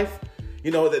in their life,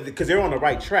 because they're on the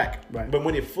right track. Right. But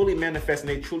when it fully manifests and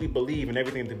they truly believe in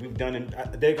everything that we've done,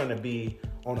 they're gonna be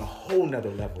on a whole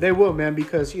nother level. They will, man,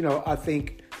 because I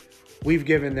think we've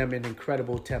given them an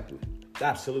incredible template.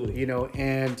 Absolutely.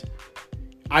 And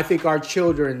I think our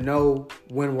children know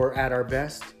when we're at our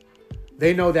best.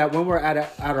 They know that when we're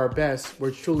at our best,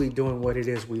 we're truly doing what it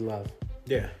is we love.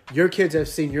 Yeah. Your kids have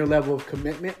seen your level of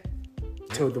commitment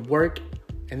to the work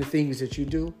and the things that you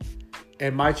do.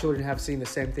 And my children have seen the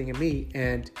same thing in me.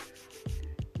 And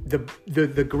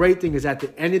the great thing is at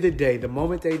the end of the day, the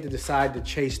moment they decide to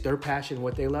chase their passion,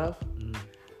 what they love,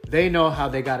 they know how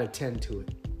they got to tend to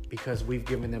it because we've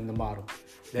given them the model.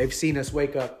 They've seen us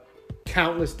wake up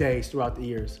countless days throughout the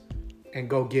years and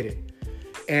go get it.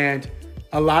 And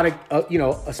a lot of,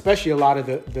 especially a lot of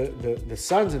the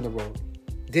sons in the world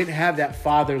didn't have that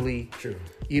fatherly,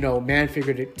 man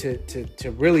figure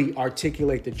to really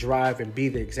articulate the drive and be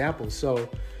the example. So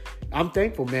I'm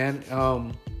thankful, man.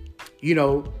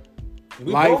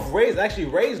 We both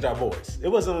raised our boys. It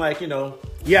wasn't like,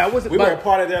 Yeah, it wasn't. We were a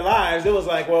part of their lives. It was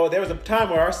like, well, there was a time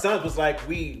where our sons was like,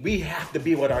 we have to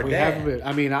be what our dad.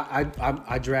 I mean,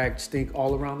 I dragged Stink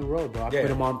all around the road, bro. I put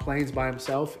him on planes by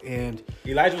himself, and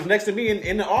Elijah was next to me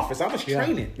in the office. I was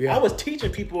training. Yeah. I was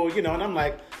teaching people, and I'm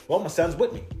like, well, my son's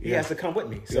with me. He has to come with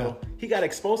me. So he got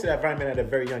exposed to that environment at a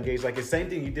very young age. Like the same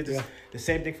thing you did, the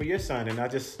same thing for your son. And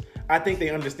I think they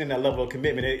understand that level of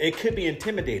commitment. It could be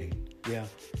intimidating. Yeah.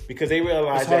 Because they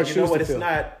realize that,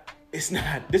 this is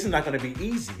not going to be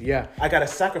easy. Yeah. I got to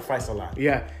sacrifice a lot.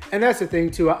 Yeah. And that's the thing,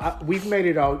 too. We've made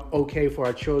it okay for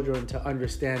our children to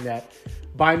understand that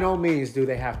by no means do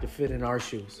they have to fit in our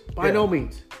shoes. By no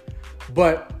means.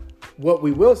 But what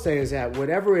we will say is that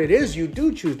whatever it is you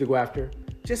do choose to go after,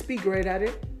 just be great at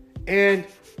it. And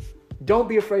don't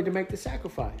be afraid to make the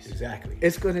sacrifice. Exactly.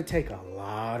 It's going to take a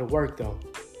lot of work, though.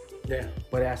 Yeah.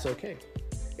 But that's okay.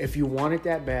 If you want it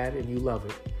that bad and you love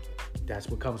it, that's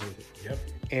what comes with it. Yep.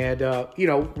 And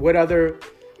what other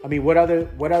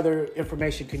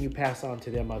information can you pass on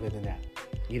to them other than that?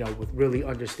 With really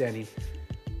understanding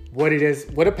what it is,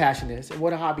 what a passion is, and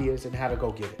what a hobby is, and how to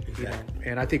go get it. Exactly.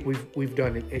 And I think we've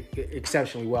done it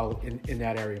exceptionally well in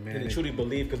that area, man. And I truly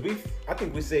believe, because I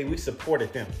think we say we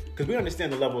supported them because we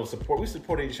understand the level of support. We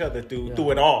supported each other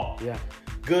through it all. Yeah.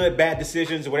 Good, bad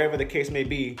decisions, whatever the case may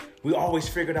be. We always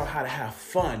figured out how to have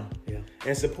fun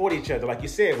and support each other. Like you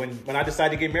said, when I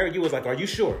decided to get married, you was like, "Are you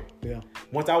sure?" Yeah.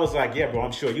 Once I was like, "Yeah, bro,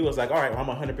 I'm sure." You was like, "All right, well, I'm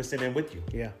 100% in with you."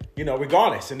 Yeah.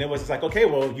 Regardless. And it was just like, okay,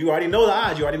 well, you already know the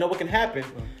odds. You already know what can happen.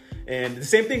 And the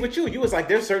same thing with you. You was like,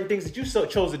 there's certain things that you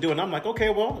chose to do. And I'm like, okay,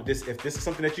 well, if this is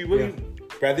something that you really,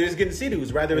 rather it's getting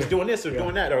CDs, rather it's doing this or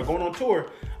doing that or going on tour,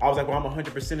 I was like, well, I'm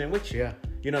 100% in with you. Yeah.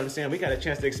 You know what I'm saying? We got a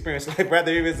chance to experience, like,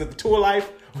 rather it was the tour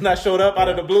life when I showed up out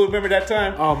of the blue. Remember that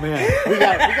time? Oh, man. We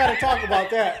got to talk about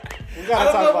that. We got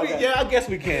to talk about that. Yeah, I guess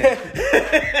we can.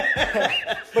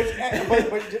 but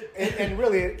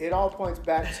really, it all points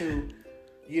back to,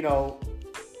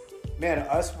 man,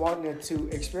 us wanting to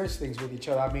experience things with each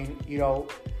other. I mean,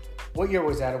 what year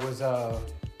was that? It was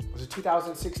was it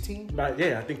 2016? But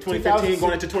yeah, I think 2015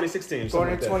 going into 2016. Going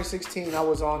into 2016, I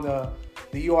was on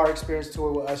the UR Experience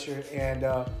tour with Usher, and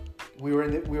we were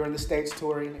in the States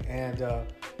touring, and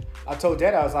I told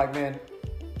Dad, I was like, man,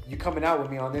 you coming out with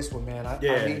me on this one, man. I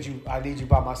need you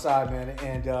by my side, man.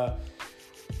 And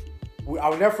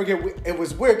I'll never forget. It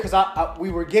was weird because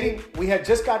we had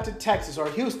just got to Texas or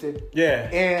Houston. Yeah.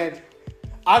 And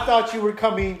I thought you were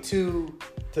coming to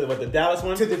the Dallas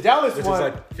one? To the Dallas which one.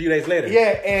 Which was like a few days later.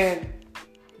 Yeah, and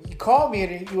you called me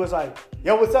and he was like,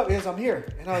 yo, what's up? Yes, I'm here.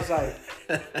 And I was like,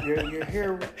 you're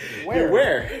here where? You're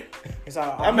where? He's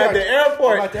like, I'm at the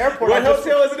airport. I'm at the airport. What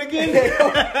hotel is it again?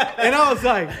 And I was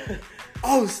like,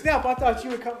 oh, snap. I thought you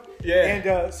would come. Yeah.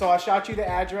 And so I shot you the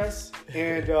address,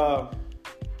 and,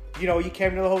 you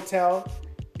came to the hotel,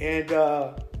 and,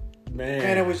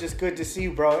 man, it was just good to see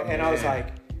you, bro. And man. I was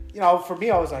like, for me,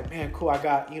 I was like, man, cool. I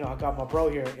got my bro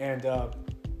here, and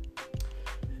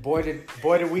boy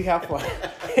did we have fun.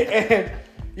 And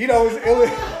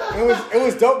it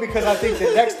was dope because I think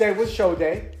the next day was show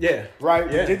day. Yeah. Right.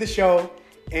 Yeah. We did the show,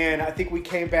 and I think we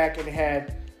came back and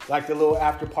had like the little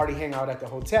after party hangout at the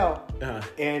hotel. Uh-huh.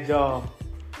 And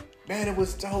man, it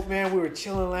was dope, man. We were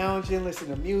chilling, lounging,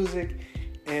 listening to music,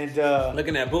 and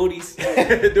looking at booties,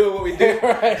 doing what we do.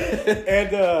 Right.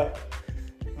 And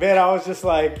man, I was just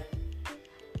like,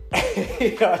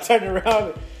 I turned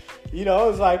around, and, I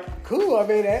was like, cool. I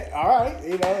mean, all right,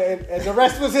 and the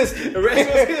rest was history. The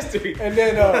rest was history. And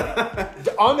then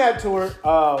on that tour,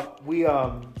 we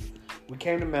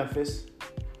came to Memphis,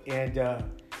 and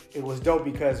it was dope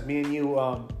because me and you,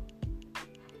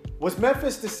 was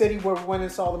Memphis the city where we went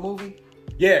and saw the movie?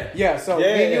 Yeah. Yeah. So me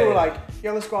and you were like,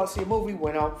 yeah, let's go out and see a movie.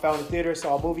 Went out, found a theater,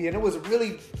 saw a movie, and it was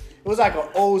like an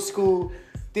old school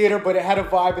theater, but it had a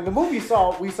vibe. And the movie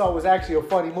we saw was actually a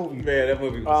funny movie. Man, that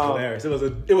movie was hilarious.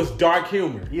 It was dark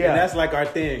humor. Yeah, and that's like our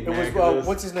thing. It was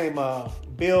what's his name?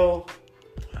 Bill.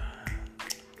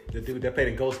 The dude that played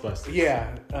in Ghostbusters.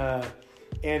 Yeah.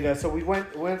 And so we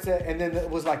went to, and then it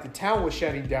was like the town was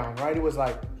shutting down, right? It was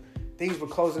like things were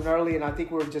closing early, and I think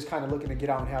we were just kind of looking to get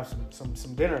out and have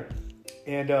some dinner.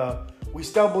 And we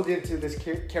stumbled into this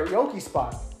karaoke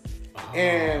spot.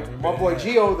 And my boy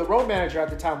Gio, the road manager at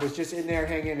the time, was just in there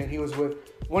hanging, and he was with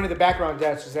one of the background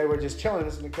dancers. They were just chilling,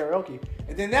 listening to karaoke.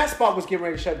 And then that spot was getting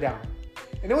ready to shut down.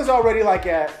 And it was already like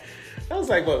at... That was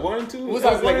like, what, 1, 2? It was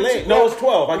like late. No, it was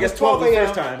 12. I guess 12 the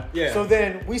first time. Yeah. So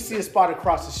then we see a spot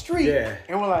across the street. Yeah.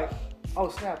 And we're like, oh,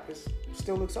 snap, this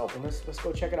still looks open. Let's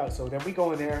go check it out. So then we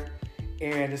go in there,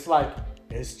 and it's like,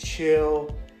 it's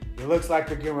chill. It looks like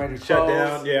they're getting ready to shut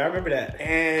down. Yeah, I remember that.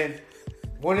 And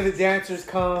one of the dancers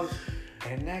comes,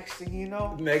 and next thing you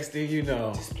know,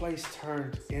 this place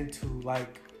turned into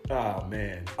like, oh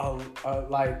man, a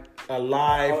live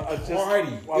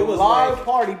party. It was live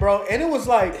party, bro. And it was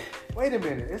like, wait a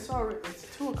minute, it's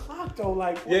 2:00 though.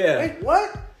 Like, wait,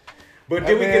 what? But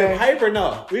did we get them hype or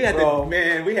no? We had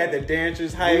the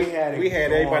dancers hype. We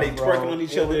had everybody twerking on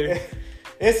each other.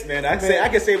 I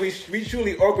can say we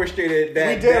truly orchestrated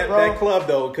that club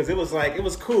though, because it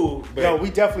was cool. But no,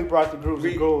 we definitely brought the grooves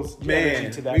and goals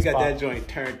energy to that. We got that joint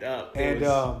turned up, and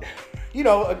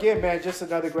again, man, just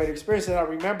another great experience. And I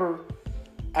remember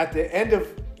at the end of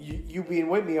you being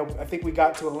with me, I think we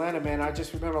got to Atlanta, man. I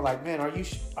just remember like, man, I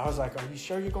was like, are you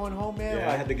sure you're going home, man? Yeah,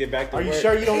 like, I had to get back to work. Are you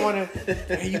sure you don't want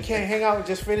to? You can't hang out and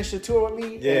just finish the tour with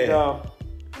me? Yeah.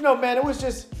 And man, it was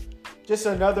just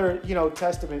another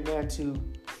testament, man,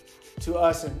 to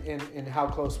us and how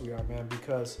close we are, man,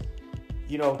 because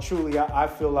truly I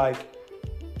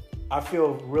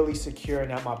feel really secure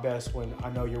and at my best when I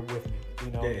know you're with me,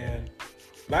 and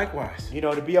likewise,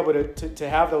 to be able to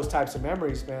have those types of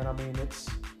memories, man. I mean,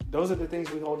 those are the things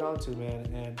we hold on to, man.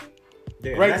 And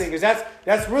the great thing is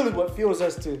that's really what fuels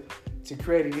us to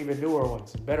creating even newer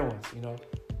ones and better ones,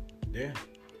 Yeah.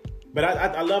 But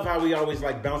I love how we always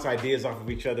like bounce ideas off of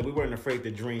each other. We weren't afraid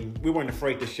to dream. We weren't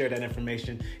afraid to share that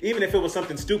information. Even if it was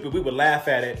something stupid, we would laugh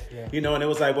at it. Yeah. And it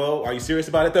was like, well, are you serious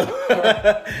about it though?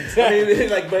 I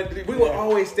mean, but we would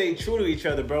always stay true to each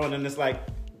other, bro. And then it's like,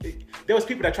 there was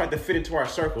people that tried to fit into our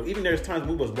circle. Even there's times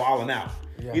we was wilding out.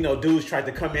 Yeah. Dudes tried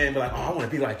to come in and be like, oh, I want to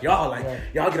be like y'all. Like,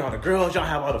 y'all get all the girls, y'all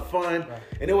have all the fun. Right.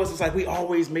 And it was just like, we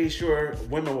always made sure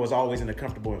women was always in a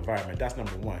comfortable environment. That's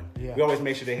number one. Yeah. We always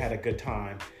made sure they had a good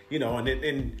time,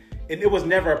 and it was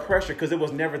never a pressure because it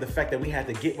was never the fact that we had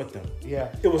to get with them.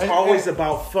 Yeah. It was always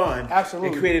about fun. Absolutely.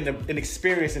 And creating an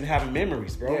experience and having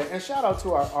memories, bro. Yeah. And shout out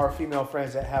to our female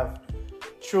friends that have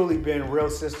truly been real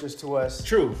sisters to us.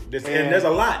 True. And there's a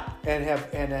lot. And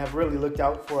have really looked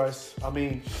out for us. I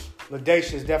mean,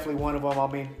 LaDacia is definitely one of them. I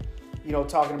mean,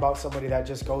 talking about somebody that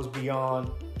just goes beyond,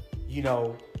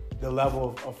 the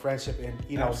level of friendship and,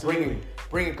 you know, Absolutely.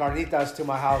 bringing carnitas to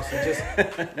my house and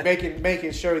just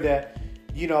making sure that,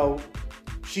 you know,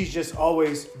 she's just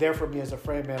always there for me as a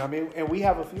friend, man. I mean, and we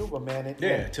have a few of them, man. And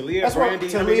Talia,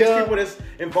 Brandy, I mean, just people that's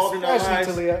involved in our lives.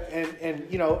 Talia, and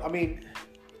you know, I mean,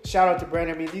 shout out to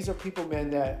Brandon. I mean, these are people, man,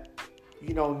 that,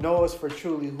 you know us for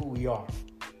truly who we are.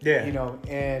 Yeah. You know,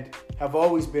 and have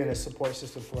always been a support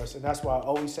system for us. And that's why I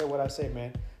always say what I say,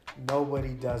 man.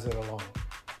 Nobody does it alone.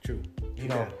 True. You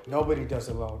know, nobody does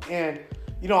it alone. And,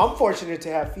 you know, I'm fortunate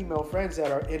to have female friends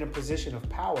that are in a position of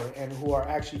power and who are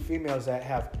actually females that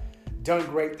have done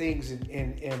great things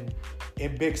in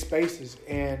big spaces.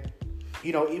 And,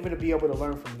 you know, even to be able to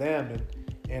learn from them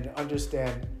and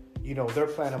understand, you know, their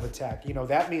plan of attack. You know,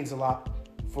 that means a lot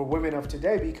for women of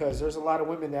today, because there's a lot of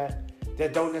women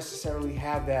that don't necessarily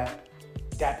have that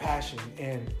passion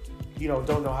and, you know,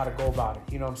 don't know how to go about it.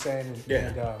 You know what I'm saying?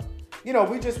 And you know,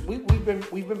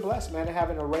 we've been blessed, man, to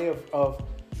have an array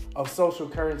of social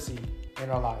currency in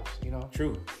our lives. You know.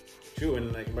 True.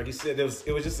 And like you said, it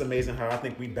was just amazing how I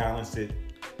think we balanced it.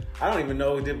 I don't even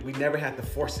know, we never had to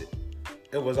force it.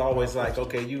 It was always like,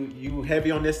 okay, you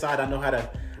heavy on this side. I know how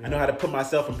to put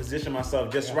myself and position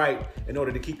myself just right in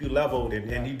order to keep you leveled.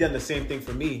 And you've done the same thing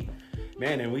for me,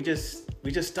 man. And we just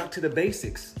stuck to the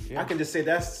basics. Yeah. I can just say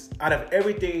that's out of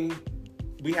everything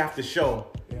we have to show.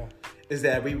 Yeah. Is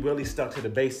that we really stuck to the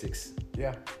basics.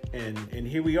 Yeah. And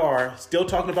here we are, still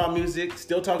talking about music,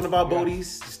 still talking about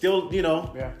booties, still, you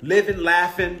know, living,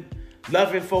 laughing,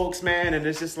 loving folks, man. And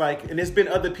it's just like, and there's been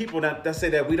other people that say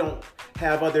that we don't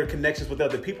have other connections with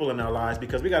other people in our lives,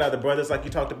 because we got other brothers, like you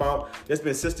talked about. There's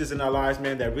been sisters in our lives,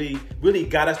 man, that really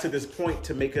got us to this point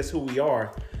to make us who we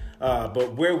are.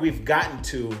 But where we've gotten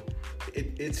to,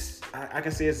 I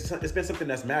can say it's been something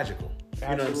that's magical.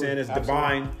 Absolutely. You know what I'm saying? It's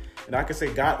divine. And I can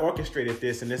say God orchestrated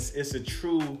this, and it's a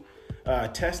true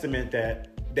testament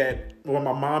that when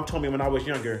my mom told me when I was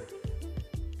younger,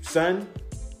 son,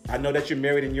 I know that you're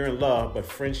married and you're in love, but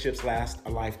friendships last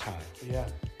a lifetime. Yeah.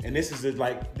 And this is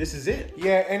it.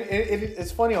 Yeah, and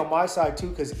it's funny on my side too,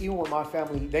 because even with my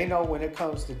family, they know when it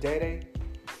comes to dating,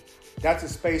 that's a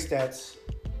space that's,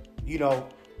 you know,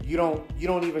 you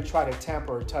don't even try to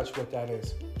tamper or touch what that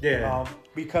is. Yeah.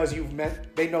 Because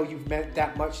they know you've meant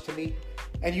that much to me,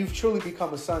 and you've truly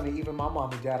become a son to even my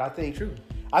mom and dad. I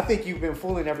think you've been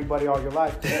fooling everybody all your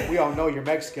life. We all know you're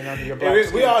Mexican under your black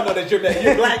skin. We all know that you're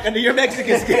black under your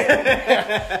Mexican skin.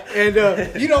 And,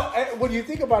 you know, when you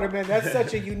think about it, man, that's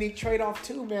such a unique trade-off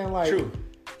too, man. Like, true.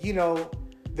 You know,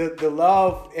 the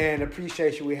love and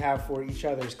appreciation we have for each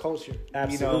other's culture.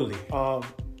 Absolutely. You know,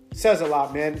 says a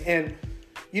lot, man. And,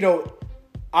 you know,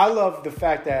 I love the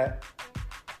fact that,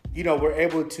 you know, we're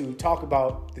able to talk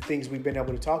about the things we've been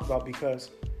able to talk about, because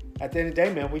at the end of the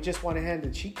day, man, we just want to hand the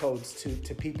cheat codes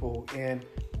to people and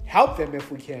help them if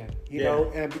we can, you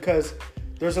know, and because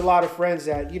there's a lot of friends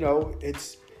that, you know,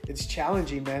 it's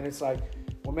challenging, man. It's like,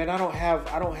 well, man, I don't have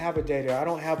a dater. I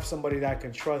don't have somebody that I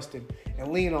can trust and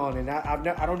lean on. And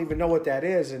I don't even know what that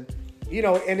is. And, you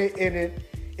know, and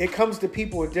it comes to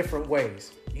people in different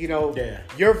ways. You know,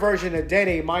 your version of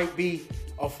dating might be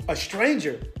a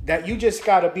stranger that you just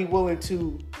got to be willing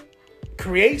to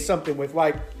create something with.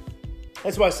 Like,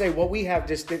 that's why I say what we have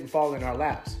just didn't fall in our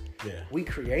laps. Yeah. We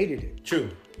created it. True.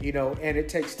 You know, and it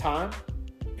takes time.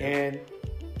 And,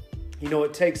 you know,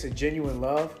 it takes a genuine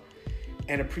love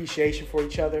and appreciation for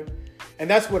each other. And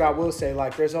that's what I will say.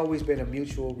 Like, there's always been a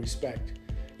mutual respect.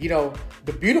 You know,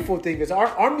 the beautiful thing is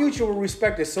our mutual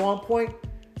respect is so on point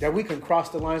that we can cross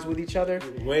the lines with each other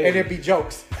and it'd be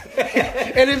jokes.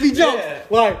 And it'd be jokes. Yeah.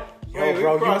 Like, yo,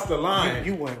 bro, you crossed the line.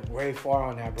 You went way far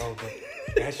on that, bro. But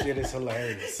that shit is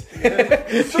hilarious.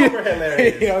 It's super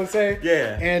hilarious. You know what I'm saying?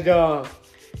 Yeah. And,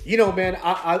 you know, man,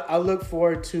 I look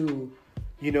forward to,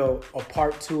 you know, a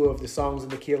part 2 of the Songs in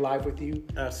the Key of Life with you.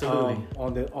 Absolutely.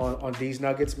 On these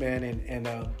nuggets, man.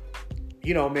 And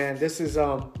you know, man, this is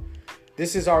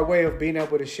our way of being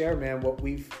able to share, man, what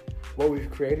we've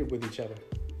created with each other.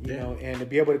 You know, and to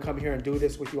be able to come here and do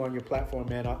this with you on your platform,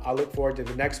 man, I look forward to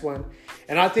the next one.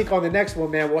 And I think on the next one,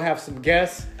 man, we'll have some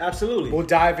guests. Absolutely. We'll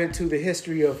dive into the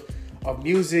history of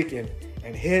music and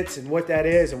hits and what that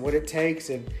is and what it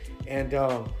takes. And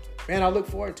man, I look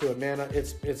forward to it, man.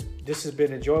 This has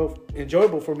been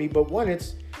enjoyable for me. But one,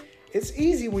 it's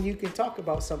easy when you can talk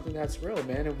about something that's real,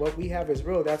 man. And what we have is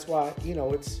real. That's why, you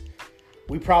know,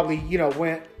 we probably, you know,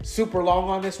 went super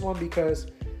long on this one because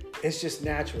it's just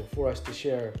natural for us to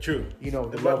share. True. You know,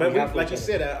 but like you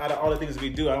said, out of all the things we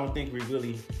do, I don't think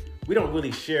we don't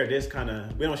really share this kind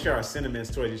of. We don't share our sentiments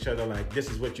towards each other. Like,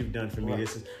 this is what you've done for me. Right.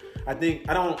 This is. I think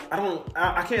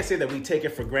I can't say that we take it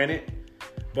for granted,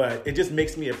 But it just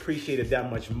makes me appreciate it that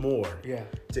much more. Yeah.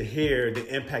 To hear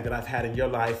the impact that I've had in your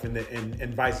life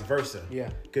and vice versa. Yeah.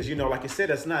 Because, you know, like I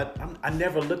said, I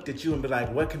never looked at you and be like,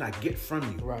 what can I get from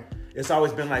you? Right. It's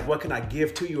always been like, what can I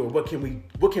give to you, or what can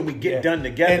we get done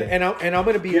together? And I'm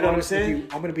going to be honest with you. saying?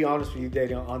 I'm going to be honest with you,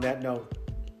 Daddy, on that note.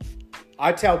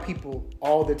 I tell people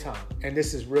all the time, and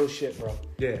this is real shit, bro.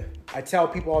 Yeah. I tell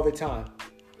people all the time,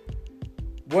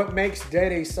 what makes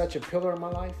Dede such a pillar in my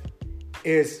life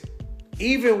is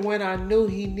even when I knew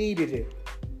he needed it,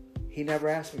 he never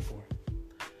asked me for it.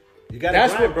 You got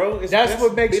to grind, bro. That's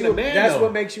what makes you. That's though.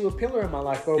 what makes you a pillar in my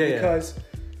life, bro. Yeah, because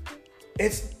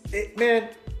man,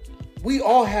 we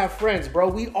all have friends, bro.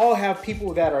 We all have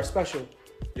people that are special.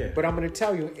 Yeah. But I'm gonna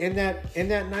tell you, in that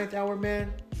ninth hour,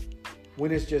 man,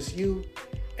 when it's just you,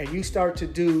 and you start to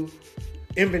do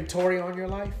inventory on your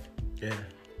life. Yeah.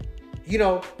 You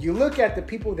know, you look at the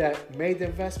people that made the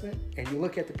investment, and you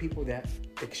look at the people that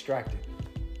extracted.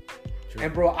 True.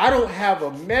 And bro, I don't have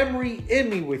a memory in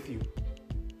me with you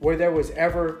where there was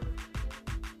ever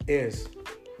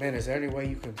man, is there any way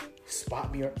you can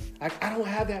spot me? Or I don't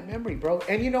have that memory, bro.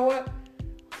 And you know what?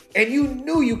 And you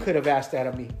knew you could have asked that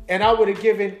of me, and I would have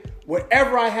given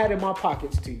whatever I had in my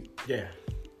pockets to you. Yeah.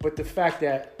 But the fact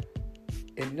that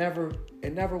it never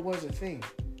was a thing.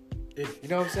 You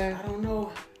know what I'm saying? I don't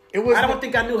know. I don't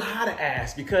think I knew how to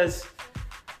ask because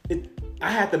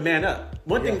I had to man up.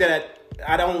 One thing that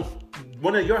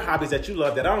one of your hobbies that you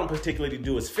love that I don't particularly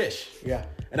do is fish. Yeah.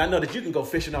 And I know that you can go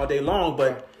fishing all day long,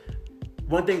 but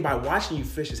one thing by watching you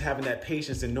fish is having that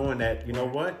patience and knowing that, you know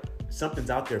what? Something's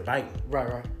out there biting.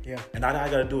 Right. Yeah. And all I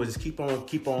got to do is just keep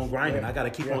on grinding. Yeah. I got to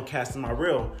keep on casting my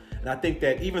reel. And I think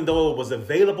that even though it was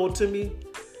available to me,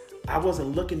 I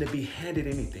wasn't looking to be handed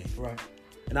anything. Right.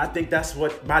 And I think that's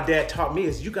what my dad taught me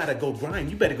is you got to go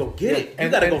grind. You better go get it. You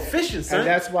got to go fishing, son. And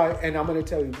that's why, and I'm going to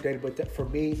tell you, Dave, but for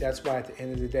me, that's why at the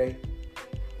end of the day,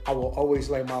 I will always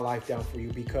lay my life down for you,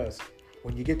 because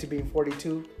when you get to being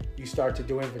 42, you start to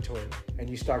do inventory and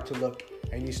you start to look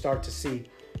and you start to see,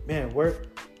 man, where's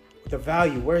the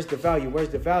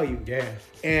value? Yeah.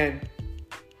 And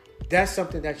that's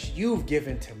something that you've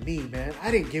given to me, man.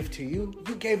 I didn't give to you.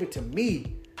 You gave it to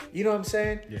me. You know what I'm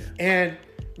saying? Yeah. And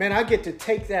man, I get to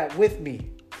take that with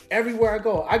me everywhere I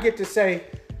go. I get to say,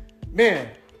 man,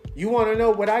 you want to know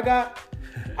what I got?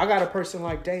 I got a person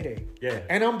like Dede. Yeah.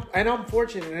 And I'm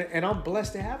fortunate and I'm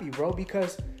blessed to have you, bro,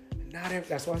 because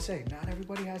that's what I say. Not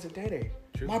everybody has a Dede.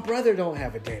 True. My brother don't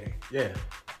have a Dede. Yeah.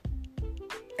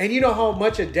 And you know how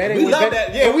much a Dede we would love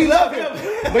that. Yeah, we love him.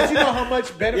 But you know how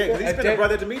much benefit yeah, he's been a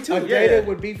brother to me too. A Dede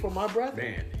would be for my brother.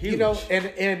 Man, huge. You know,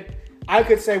 and I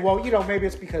could say, well, you know, maybe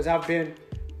it's because I've been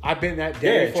that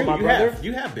Dede for my brother.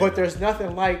 You have been. But there's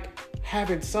nothing like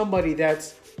having somebody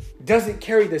that doesn't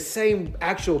carry the same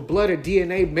actual blood or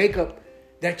DNA makeup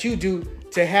that you do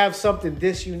to have something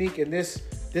this unique and this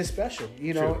special,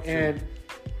 you know. True. And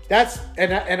that's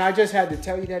and I just had to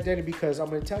tell you that, Danny, because I'm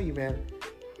going to tell you, man,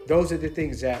 those are the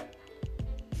things that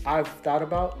I've thought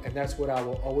about, and that's what I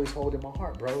will always hold in my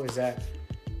heart, bro, is that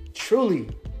truly,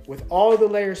 with all the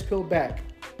layers peeled back,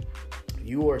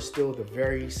 you are still the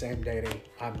very same Dede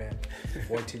I met,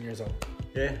 14 years old.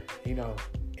 Yeah. You know,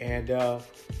 and man,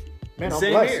 I'm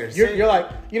same blessed. here. You're like,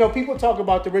 you know, people talk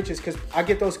about the riches because I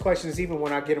get those questions even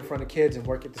when I get in front of kids and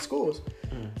work at the schools.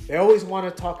 They always want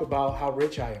to talk about how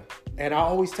rich I am. And I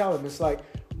always tell them, it's like,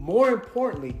 more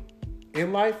importantly,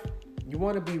 in life, you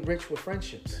want to be rich with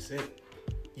friendships. That's it.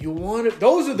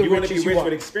 Those are the riches you want. You want to be rich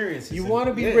with experiences. You want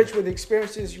to be rich with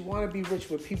experiences. You want to be rich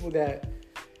with people that,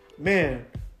 man,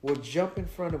 will jump in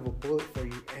front of a bullet for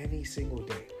you any single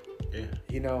day. Yeah.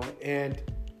 You know, and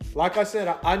like I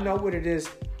said, I know what it is,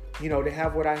 you know, to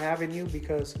have what I have in you,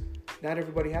 because not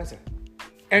everybody has it.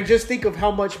 And just think of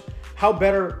how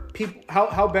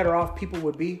better off people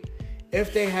would be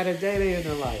if they had a Dede in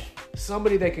their life.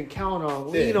 Somebody they can count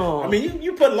on, lean on. I mean,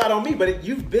 you put a lot on me, but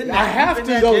you've been there. I have to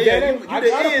though, Dede.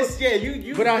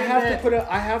 But I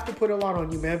have to put a lot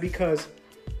on you, man, because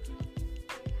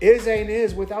Iz ain't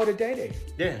Iz without a Dede.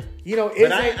 Yeah. You know,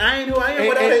 Iz ain't I ain't who I am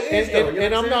without a Iz though.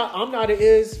 And I'm not a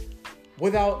Iz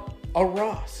without a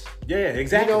Ross. Yeah,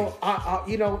 exactly.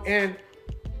 You know, and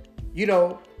you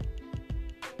know,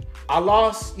 I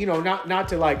lost, you know, not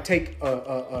to like take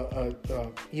a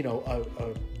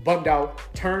bummed out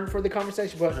turn for the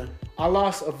conversation, but I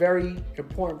lost a very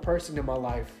important person in my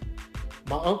life,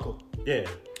 my uncle. Yeah.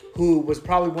 Who was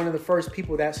probably one of the first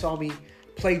people that saw me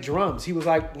play drums. He was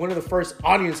like one of the first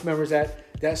audience members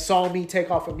that saw me take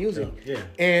off of music. Yeah.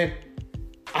 And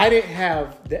I didn't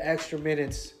have the extra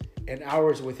minutes and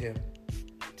hours with him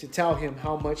to tell him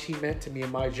how much he meant to me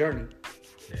in my journey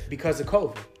because of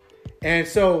COVID. And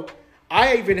so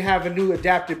I even have a new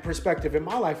adapted perspective in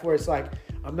my life where it's like,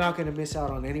 I'm not going to miss out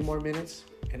on any more minutes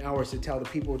and hours to tell the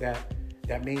people that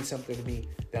mean something to me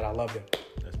that I love them.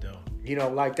 That's dope. You know,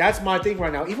 like that's my thing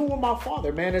right now. Even with my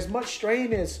father, man, as much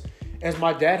strain as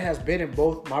my dad has been in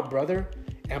both my brother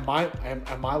and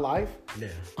my life, yeah,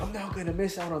 I'm not going to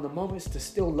miss out on the moments to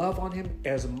still love on him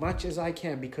as much as I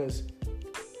can because,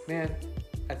 man,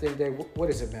 at the end of the day, what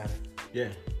does it matter? Yeah.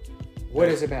 What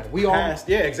does it matter? We past.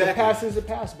 Yeah, exactly. The past is the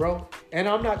past, bro. And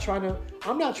I'm not trying to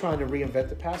reinvent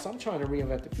the past. I'm trying to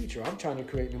reinvent the future. I'm trying to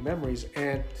create new memories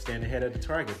and stand ahead of the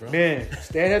target, bro. Man,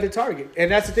 stay ahead of the target.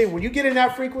 And that's the thing. When you get in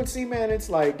that frequency, man, it's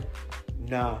like,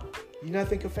 nah,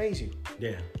 nothing can faze you.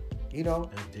 Yeah. You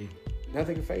know? That's deep.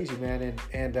 Nothing can faze you, man.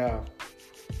 And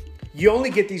you only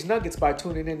get these nuggets by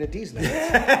tuning into these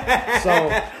nuggets. So,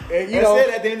 you know. That's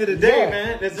it at the end of the day, yeah.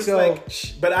 man. It's just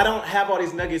like, but I don't have all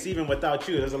these nuggets even without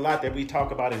you. There's a lot that we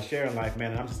talk about and share in life,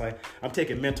 man. And I'm just like, I'm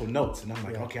taking mental notes. And I'm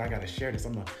like, okay, I got to share this.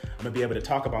 I'm gonna be able to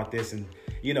talk about this. And,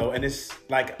 you know, and it's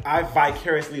like, I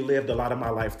vicariously lived a lot of my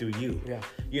life through you. Yeah.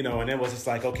 You know, and it was just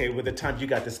like, okay, with the times you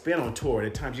got to spend on tour, the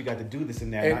times you got to do this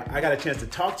and that. And I got a chance to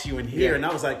talk to you and hear. Yeah. And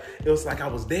I was like, it was like I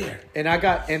was there. And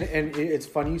and it's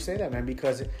funny you say that, man,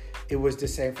 because it was the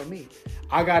same for me.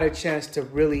 I got a chance to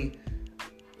really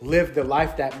live the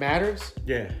life that matters.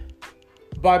 Yeah.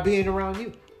 By being around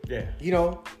you. Yeah. You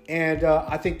know, and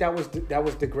I think that was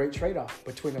the great trade-off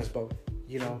between us both.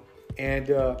 You know, and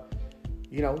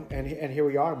you know, and here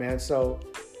we are, man. So,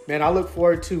 man, I look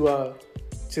forward to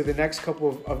the next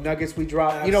couple of nuggets we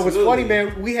drop. Absolutely. You know, what's funny,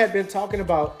 man, we had been talking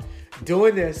about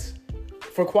doing this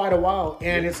for quite a while,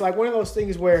 and it's like one of those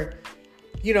things where,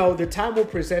 you know, the time will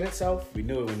present itself. We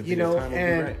knew it when the you know, time would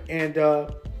be right. And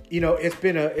you know, it's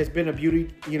been a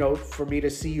beauty, you know, for me to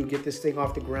see you get this thing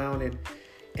off the ground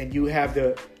and you have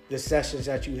the sessions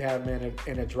that you have, man,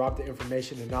 and to drop the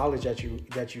information, the knowledge that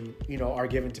you know are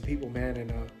given to people, man.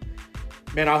 And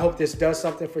man, I hope this does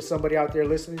something for somebody out there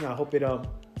listening. I hope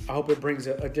it brings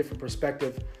a different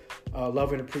perspective,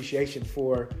 love and appreciation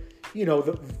for, you know,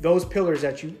 those pillars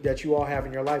that you all have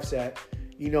in your lives that,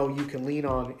 you know, you can lean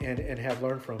on and have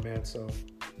learned from, man. So,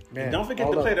 man, and don't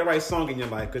forget to play the right song in your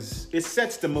life because it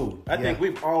sets the mood. I think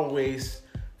we've always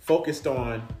focused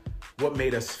on what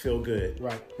made us feel good,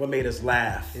 right? What made us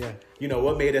laugh, yeah. You know,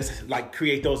 what made us like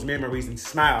create those memories and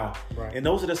smile, right? And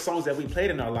those are the songs that we played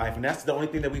in our life, and that's the only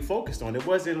thing that we focused on. It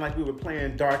wasn't like we were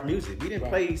playing dark music. We didn't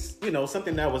play, you know,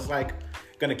 something that was like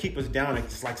gonna keep us down and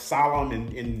just like solemn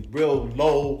and real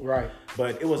low, right?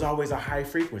 But it was always a high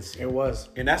frequency. It was,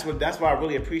 and that's why I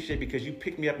really appreciate, because you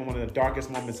picked me up in one of the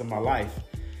darkest moments of my life.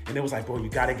 And it was like, bro, you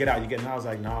got to get out. And I was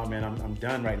like, nah, man, I'm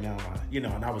done right now. You know,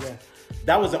 and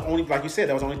that was the only, like you said,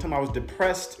 that was the only time I was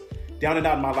depressed, down and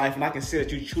out in my life. And I can say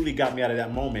that you truly got me out of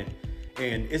that moment.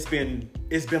 And it's been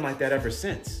like that ever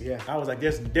since. Yeah. I was like,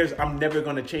 I'm never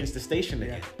going to change the station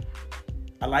again. Yeah.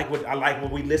 I like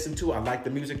what we listen to. I like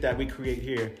the music that we create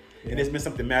here. Yeah. And it's been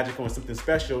something magical and something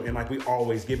special. And like, we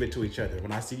always give it to each other.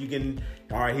 When I see you getting,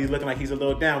 all right, he's looking like he's a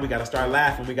little down, we got to start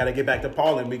laughing. We got to get back to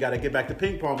Paulin. We got to get back to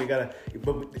ping pong.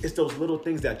 But it's those little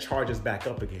things that charge us back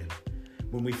up again.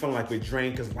 When we feel like we're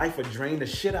drained, because life will drain the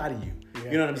shit out of you.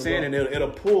 Yeah, you know what I'm saying? And it'll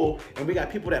pull, and we got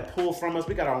people that pull from us.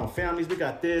 We got our own families. We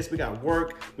got this. We got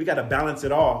work. We got to balance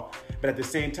it all. But at the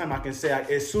same time, I can say,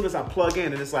 as soon as I plug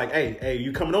in and it's like, hey,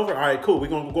 you coming over? All right, cool. We're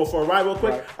going to go for a ride real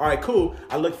quick. Right. All right, cool.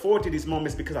 I look forward to these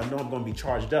moments because I know I'm going to be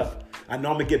charged up. I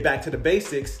know I'm going to get back to the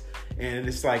basics. And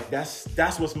it's like, that's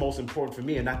what's most important for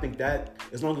me. And I think that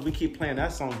as long as we keep playing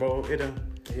that song, bro,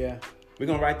 yeah. We're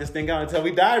going to write this thing out until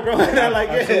we die, bro.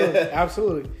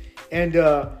 Absolutely. And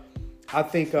I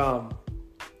think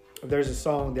there's a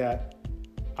song that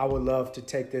I would love to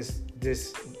take this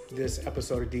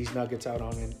episode of These Nuggets out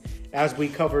on. And as we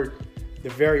covered the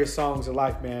various songs of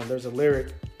life, man, there's a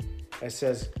lyric that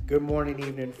says, "Good morning,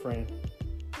 evening, friend.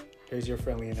 Here's your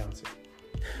friendly announcer."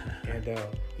 And,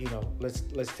 you know, let's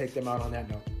take them out on that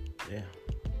note. Yeah.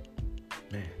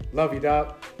 Man. Love you,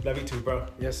 dog. Love you too, bro.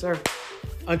 Yes, sir.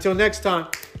 Until next time.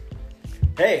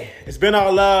 Hey, it's been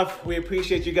all love. We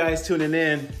appreciate you guys tuning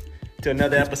in to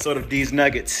another episode of These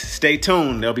Nuggets. Stay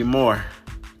tuned. There'll be more.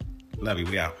 Love you.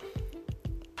 We out.